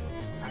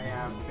I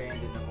have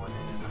bandage in one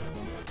end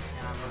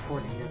and I'm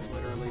recording this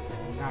literally the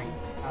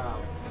night of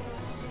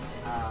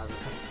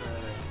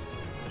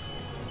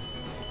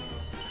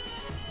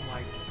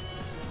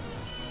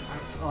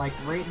like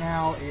right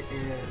now it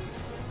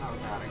is, oh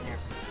god, I can't,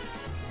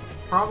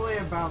 probably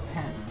about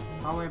 10,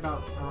 probably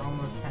about, or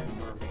almost 10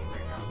 for me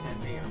right now,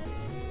 10 p.m.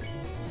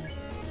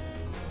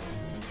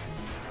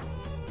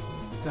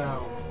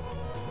 So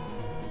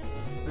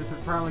this is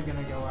probably going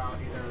to go out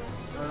either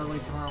early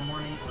tomorrow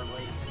morning or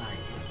late tonight.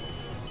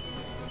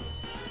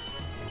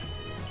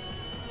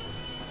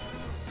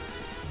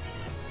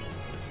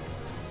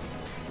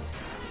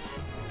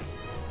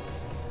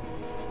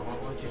 I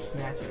won't let you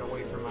snatch it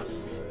away from us.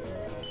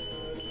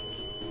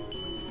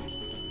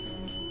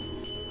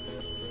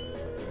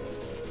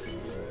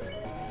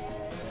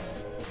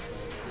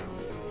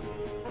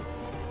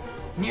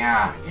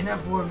 Yeah,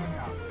 enough warming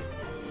up.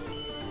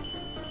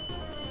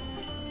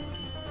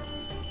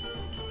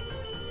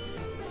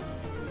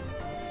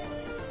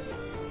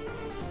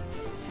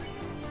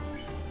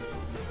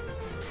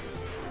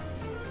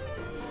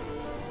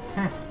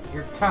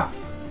 You're tough.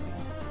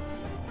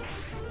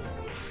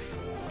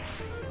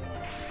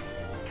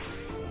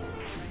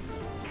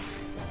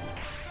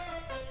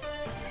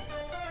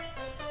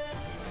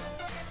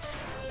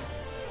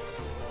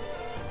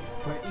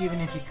 But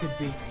even if you could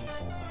beat me,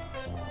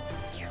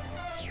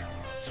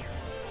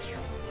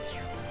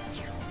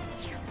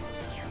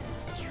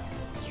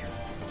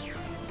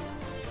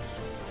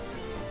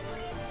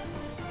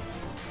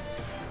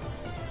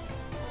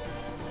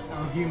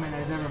 no human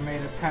has ever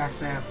made it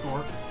past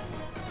Asgore.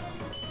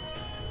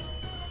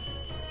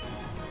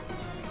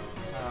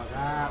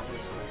 That was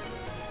weird.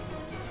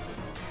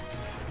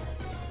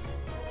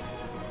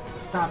 So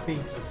stop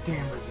being so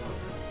damn resilient.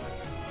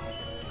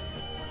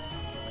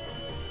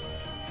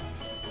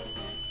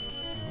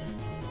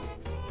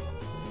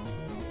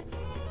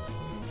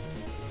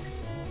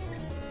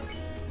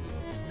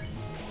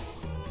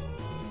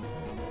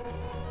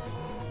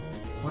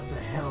 What the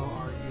hell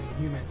are you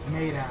humans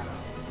made out of?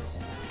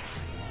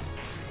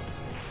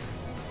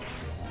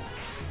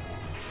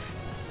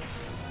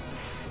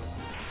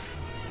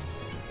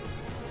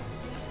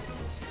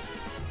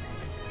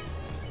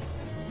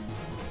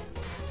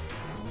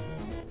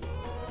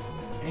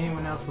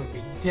 Anyone else would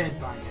be dead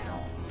by now.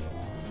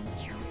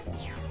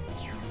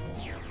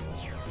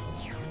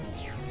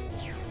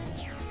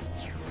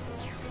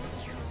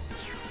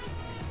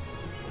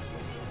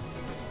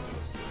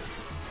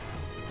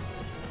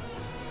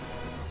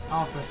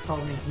 Office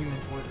told me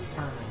humans were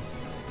determined.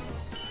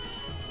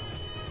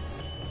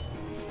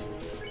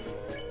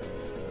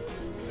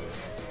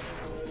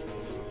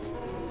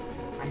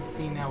 I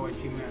see now what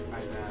you meant by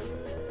that.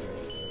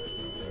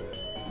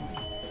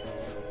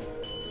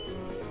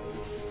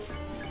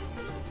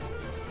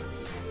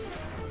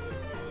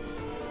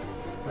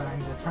 But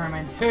I'm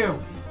determined too.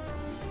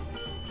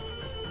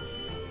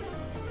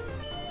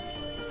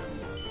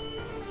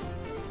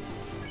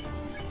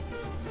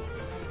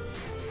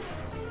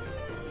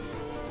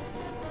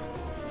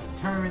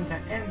 Determined to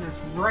end this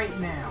right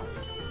now.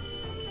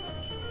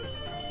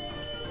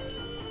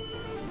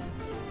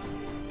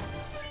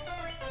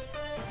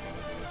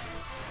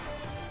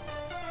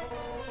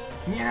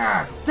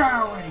 Yeah,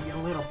 die already, you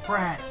little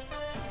brat.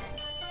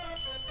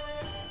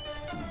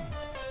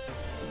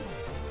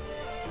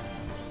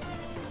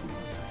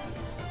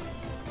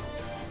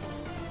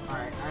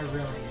 Alright, I really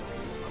need to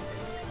get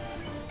focused.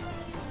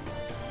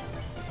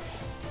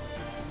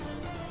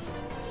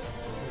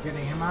 You're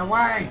getting in my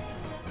way!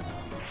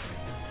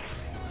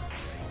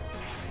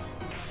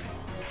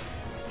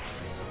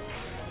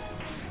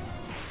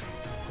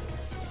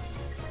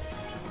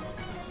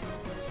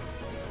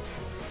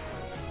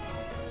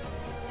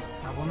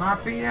 I will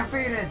not be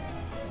defeated!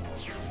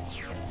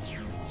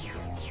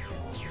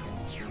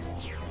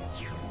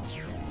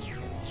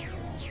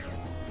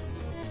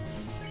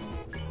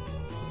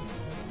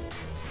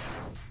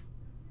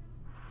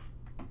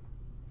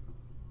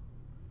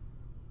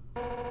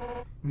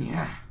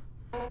 Yeah,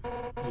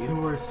 you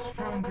were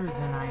stronger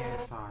than I had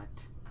thought.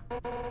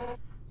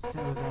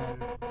 So then,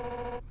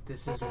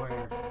 this is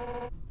where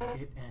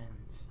it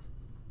ends.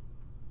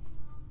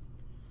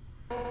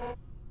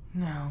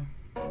 No.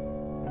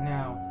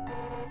 No.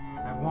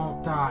 I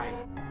won't die.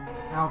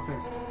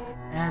 Alphys,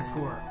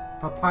 Asgore,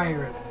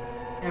 Papyrus,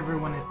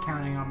 everyone is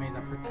counting on me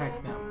to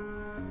protect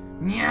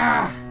them.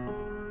 Yeah!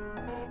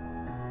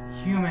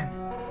 Human.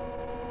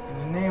 In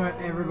the name of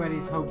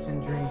everybody's hopes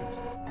and dreams,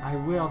 I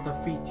will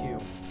defeat you.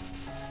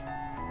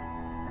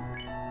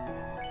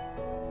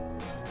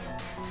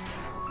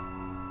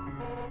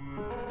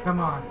 Come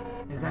on,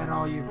 is that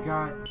all you've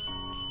got?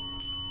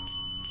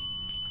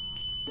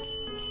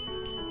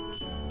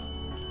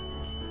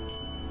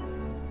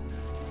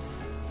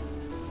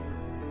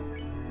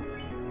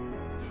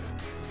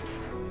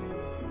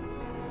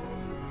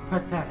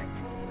 Pathetic.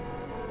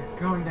 You're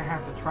going to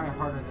have to try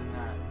harder than that.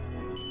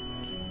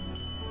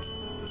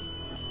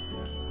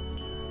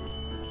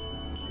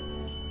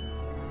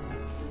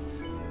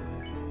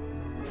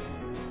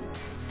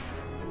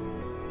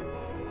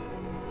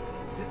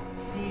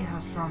 See how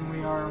strong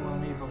we are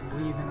when we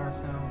believe in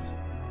ourselves?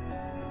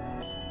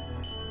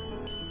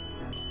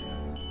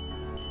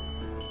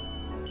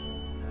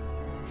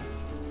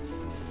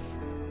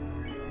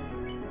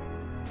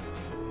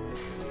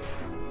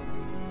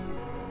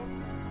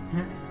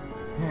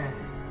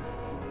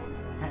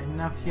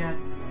 Enough yet?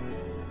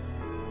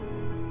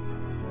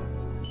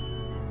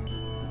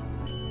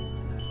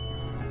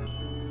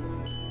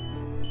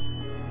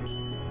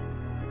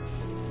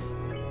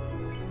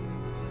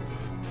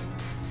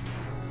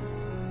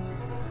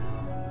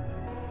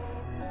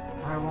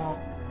 I won't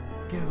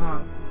give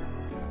up.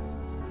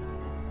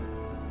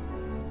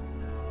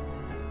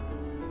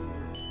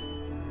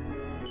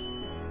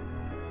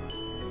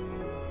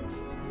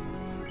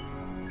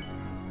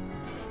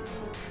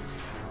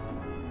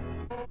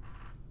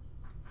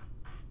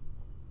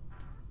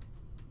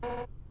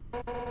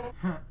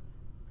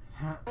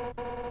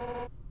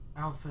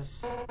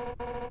 Alphys,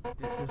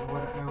 this is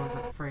what I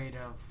was afraid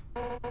of.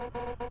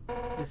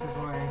 This is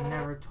why I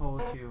never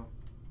told you.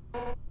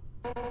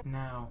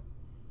 No.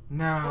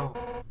 No.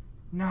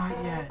 Not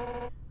yet.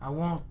 I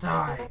won't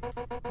die.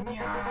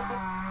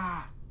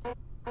 Nya!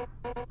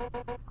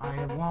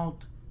 I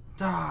won't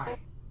die.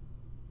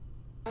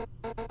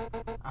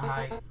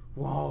 I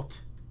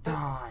won't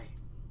die.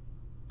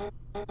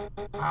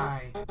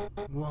 I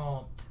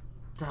won't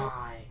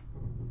die.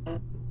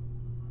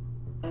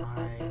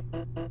 I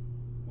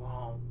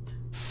won't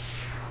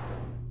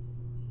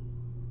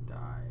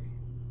die,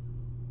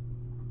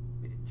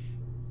 bitch.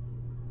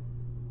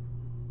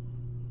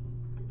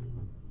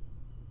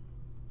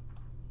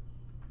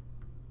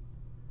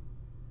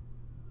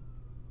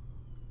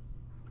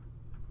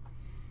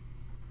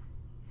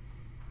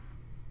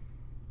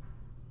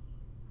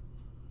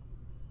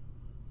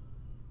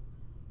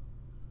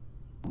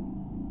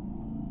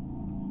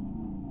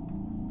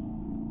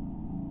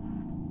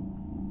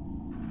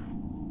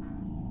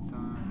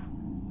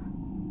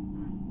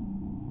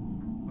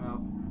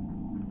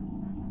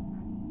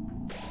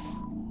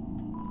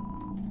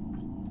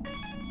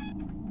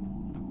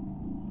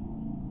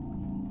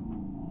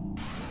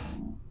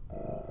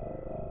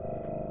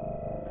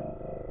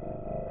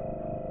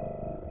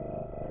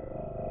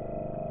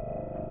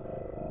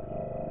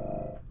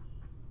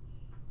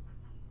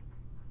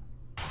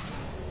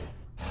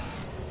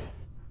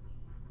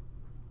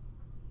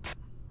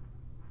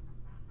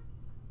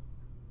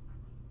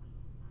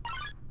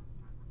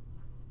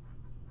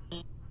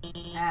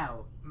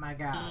 Ow, my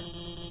god.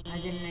 I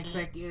didn't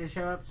expect you to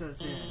show up so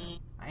soon.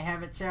 I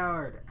haven't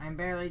showered. I'm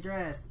barely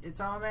dressed.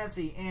 It's all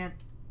messy and...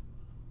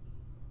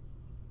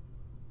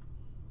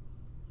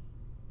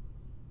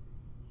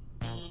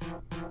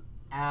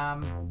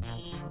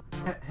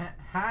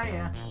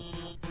 Hiya.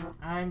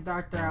 I'm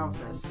Dr.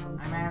 Alphys.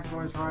 I'm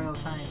Asgore's royal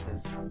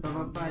scientist.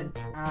 But,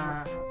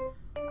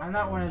 I'm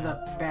not one of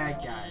the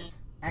bad guys.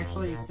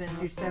 Actually,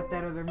 since you stepped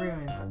out of the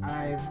ruins,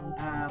 I've,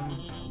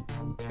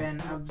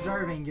 been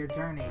observing your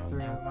journey through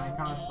my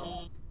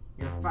console.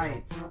 Your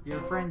fights, your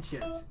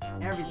friendships,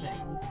 everything.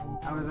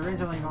 I was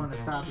originally going to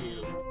stop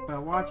you,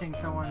 but watching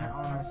someone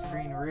on a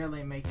screen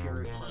really makes you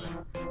root for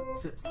them.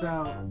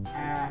 So,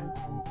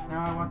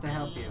 now I want to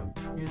help you.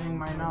 Using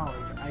my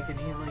knowledge, I can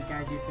easily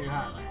guide you through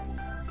Hotland.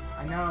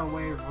 I know a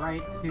way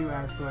right through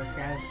Asgore's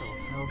castle,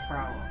 no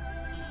problem.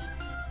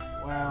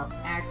 Well,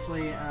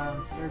 actually,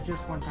 there's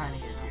just one tiny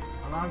issue.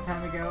 A long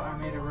time ago, I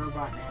made a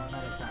robot named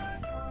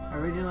Undertale.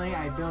 Originally,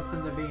 I built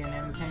him to be an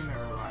entertainment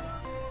robot.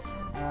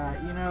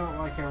 You know,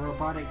 like a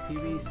robotic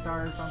TV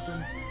star or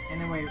something?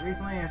 Anyway,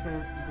 recently I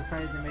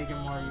decided to make him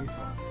more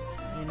useful.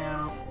 You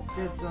know,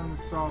 just some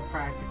small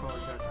practical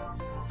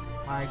adjustments.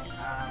 Like,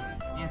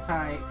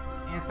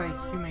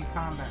 anti-human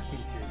combat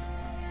features.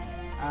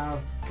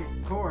 Of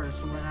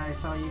course, when I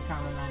saw you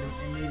coming, I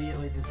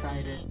immediately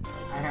decided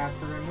I have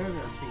to remove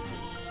those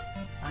features.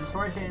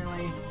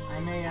 Unfortunately, I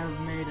may have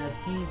made a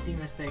teensy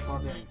mistake while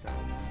doing so.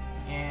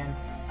 And,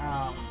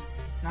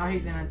 now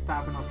he's an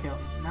unstoppable kill.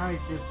 Now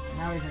he's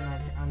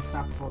an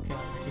unstoppable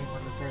killing machine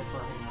when the thirst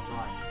for him of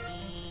life.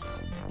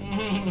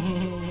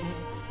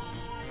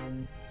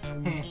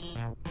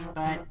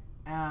 But,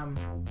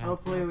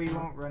 hopefully we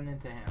won't run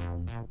into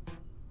him.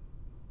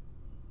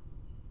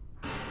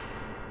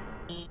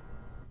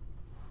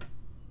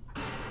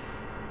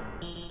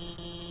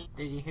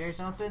 Did you hear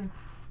something?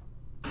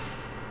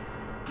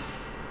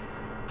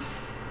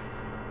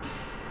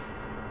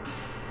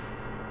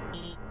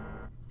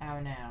 Oh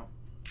no.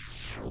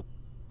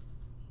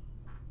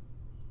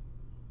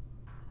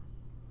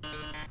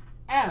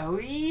 Oh,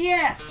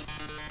 yes!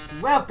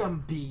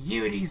 Welcome,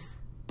 beauties!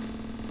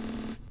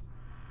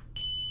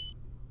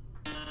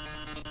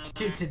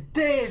 To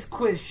today's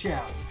quiz show.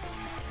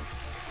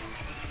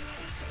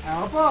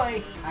 Oh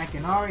boy, I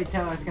can already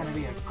tell it's gonna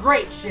be a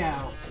great show.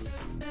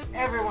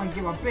 Everyone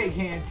give a big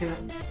hand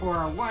for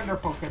our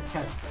wonderful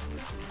contestant.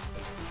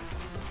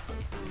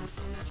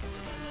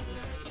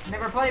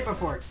 Never played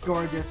before,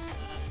 gorgeous.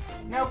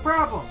 No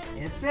problem,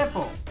 it's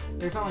simple.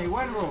 There's only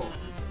one rule.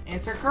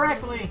 Answer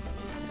correctly,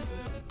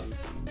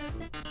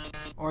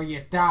 or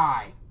you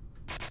die.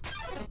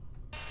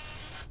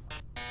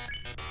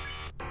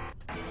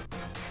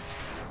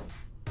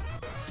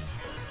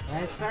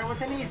 Let's start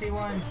with an easy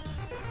one.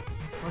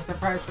 What's the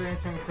price for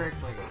answering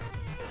correctly?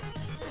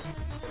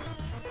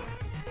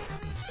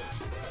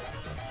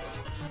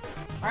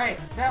 Alright,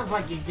 sounds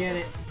like you get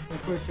it. The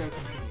quiz show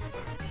continues.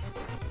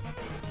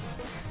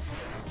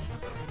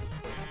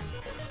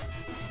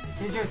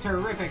 Here's your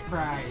terrific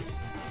prize.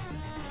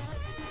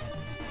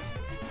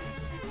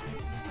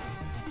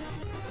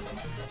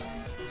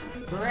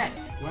 Correct.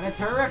 What a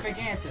terrific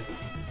answer.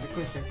 The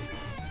quiz show continues.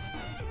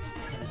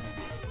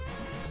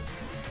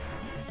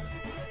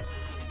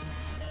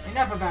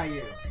 Enough about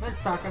you.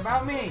 Let's talk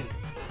about me.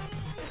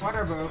 What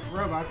are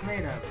robots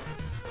made of?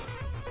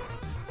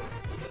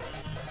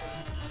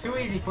 Too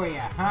easy for you,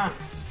 huh?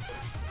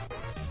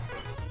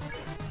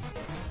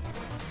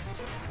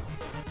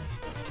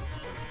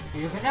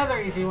 Here's another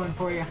easy one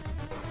for you.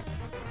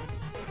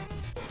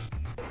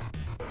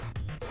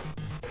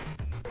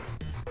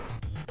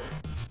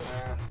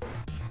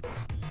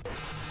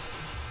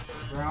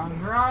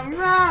 Wrong!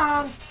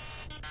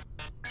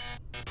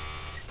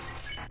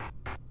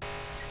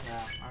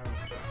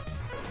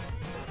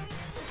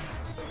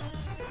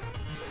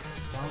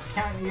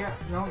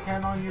 Don't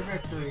count on your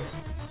victory.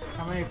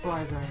 How many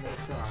flies are in this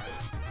star?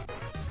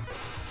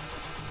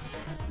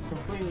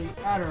 Completely,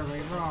 utterly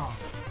wrong.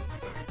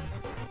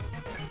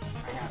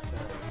 I have to.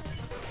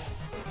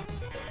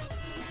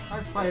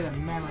 Let's play the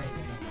memory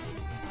game.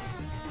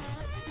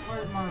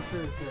 What monster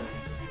is this?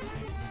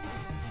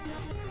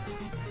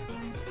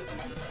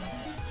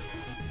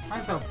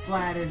 I'm so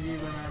flat as you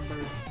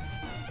remembered.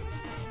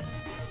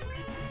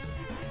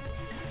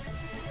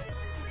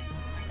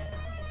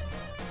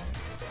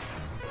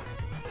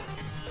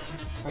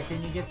 But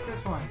can you get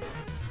this one?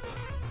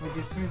 With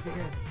your smooth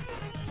again.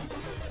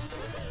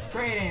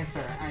 Great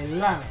answer. I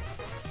love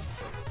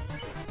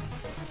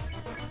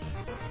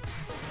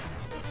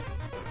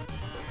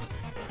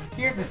it.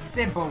 Here's a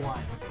simple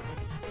one.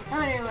 How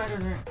many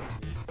letters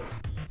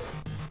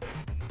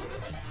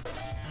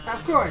are...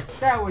 Of course,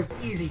 that was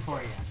easy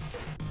for you.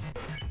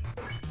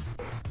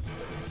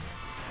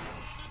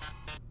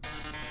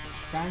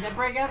 Time to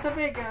break out the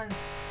big guns.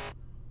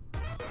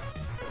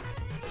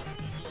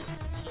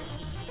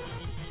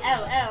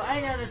 Oh,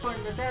 I know this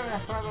one. The blah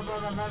blah blah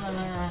blah blah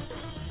blah.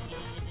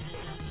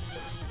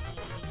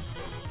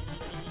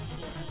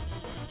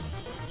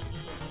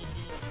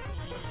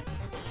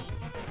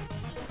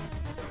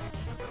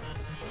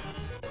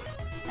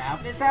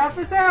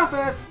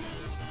 Alphys!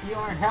 You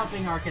aren't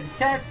helping our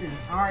contestant,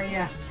 are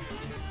you?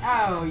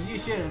 Oh, you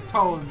should have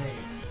told me.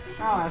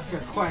 I'll ask a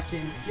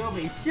question you'll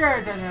be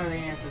sure to know the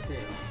answer to.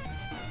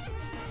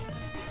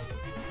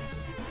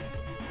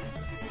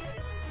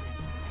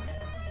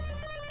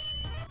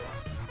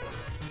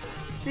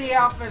 See,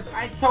 Alphys,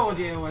 I told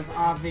you it was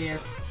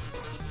obvious.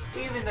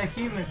 Even the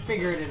human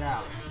figured it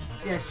out.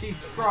 Yes, she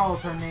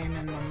scrawls her name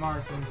in the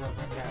margins of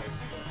the note.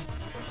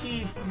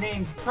 She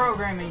named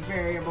programming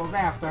variables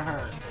after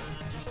her.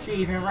 She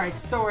even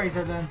writes stories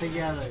of them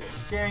together,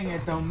 sharing a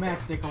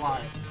domestic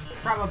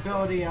life.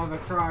 Probability of a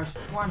crush,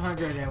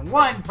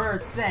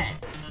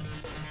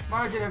 101%.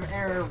 Margin of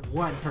error,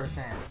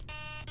 1%.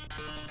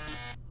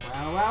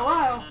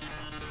 Well.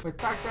 With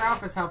Dr.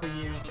 Alphys helping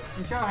you,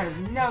 the show has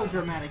no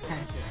dramatic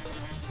tension.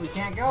 We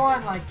can't go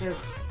on like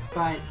this,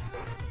 but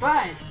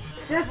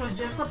this was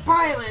just the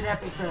pilot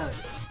episode.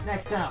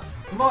 Next up,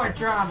 more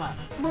drama,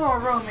 more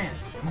romance,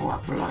 more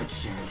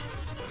bloodshed.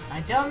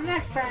 Until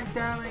next time,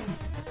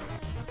 darlings.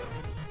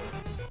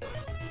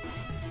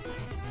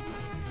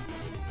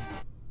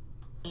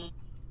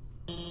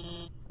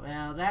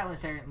 Well, that was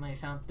certainly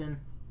something.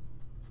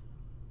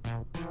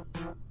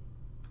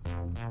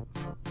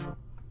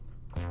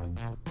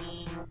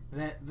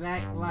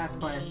 That last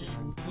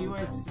question, he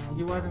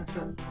wasn't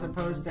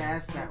supposed to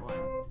ask that one.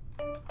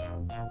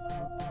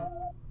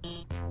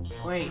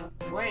 Wait.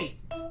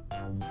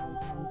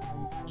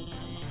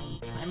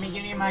 Let me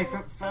give you my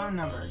phone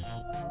number.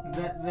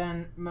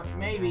 Then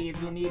maybe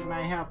if you need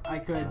my help, I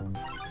could.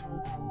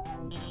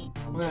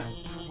 Well,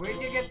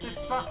 where'd you get this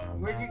phone?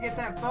 Where'd you get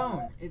that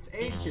phone? It's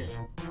ancient.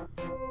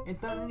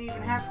 It doesn't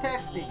even have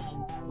texting.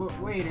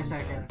 Wait a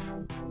second,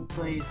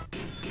 please.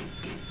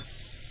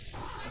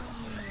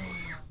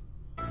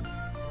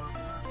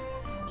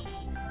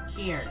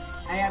 Here,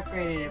 I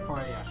upgraded it for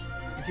you.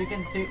 If it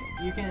can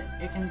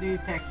do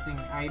texting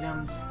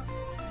items.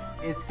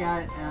 It's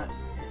got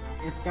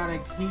a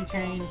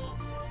keychain.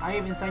 I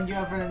even signed you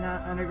up for the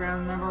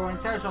Underground #1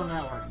 social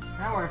network.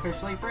 Now we're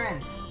officially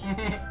friends.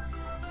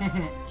 I'm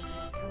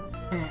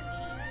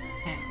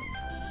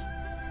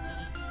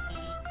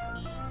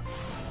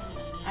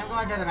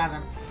going to the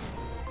bathroom.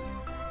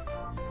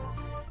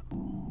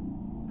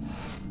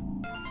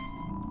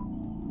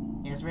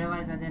 You just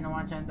realized I didn't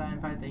watch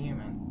Undyne fight the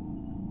human.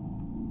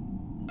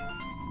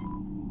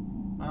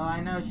 Well, I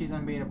know she's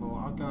unbeatable.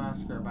 I'll go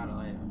ask her about it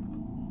later.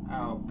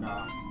 Oh,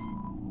 God.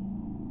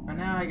 But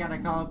now I gotta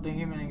call up the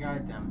human and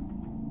guide them.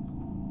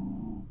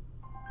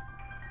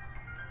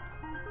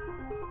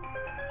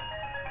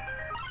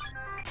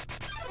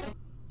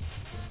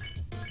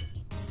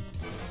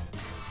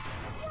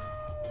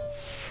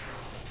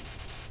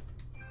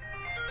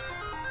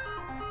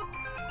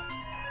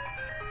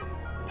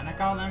 Gonna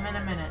call them in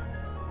a minute.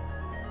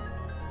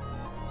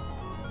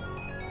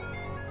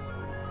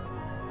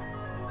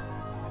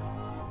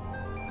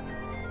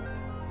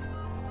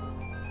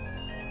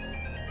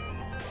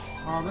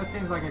 Well, this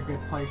seems like a good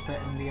place to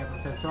end the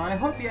episode. So I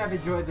hope you have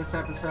enjoyed this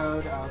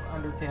episode of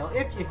Undertale.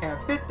 If you have,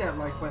 hit that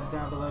like button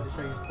down below to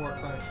show your support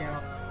for the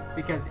channel,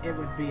 because it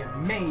would be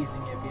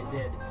amazing if you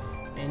did.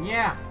 And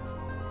yeah,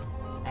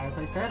 as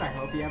I said, I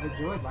hope you have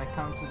enjoyed. Like,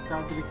 comment,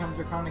 subscribe to become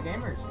Dracona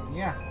Gamers. And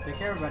yeah, take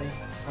care, everybody.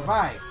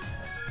 Bye-bye.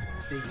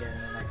 See you in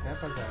the next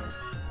episode.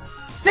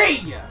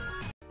 See ya!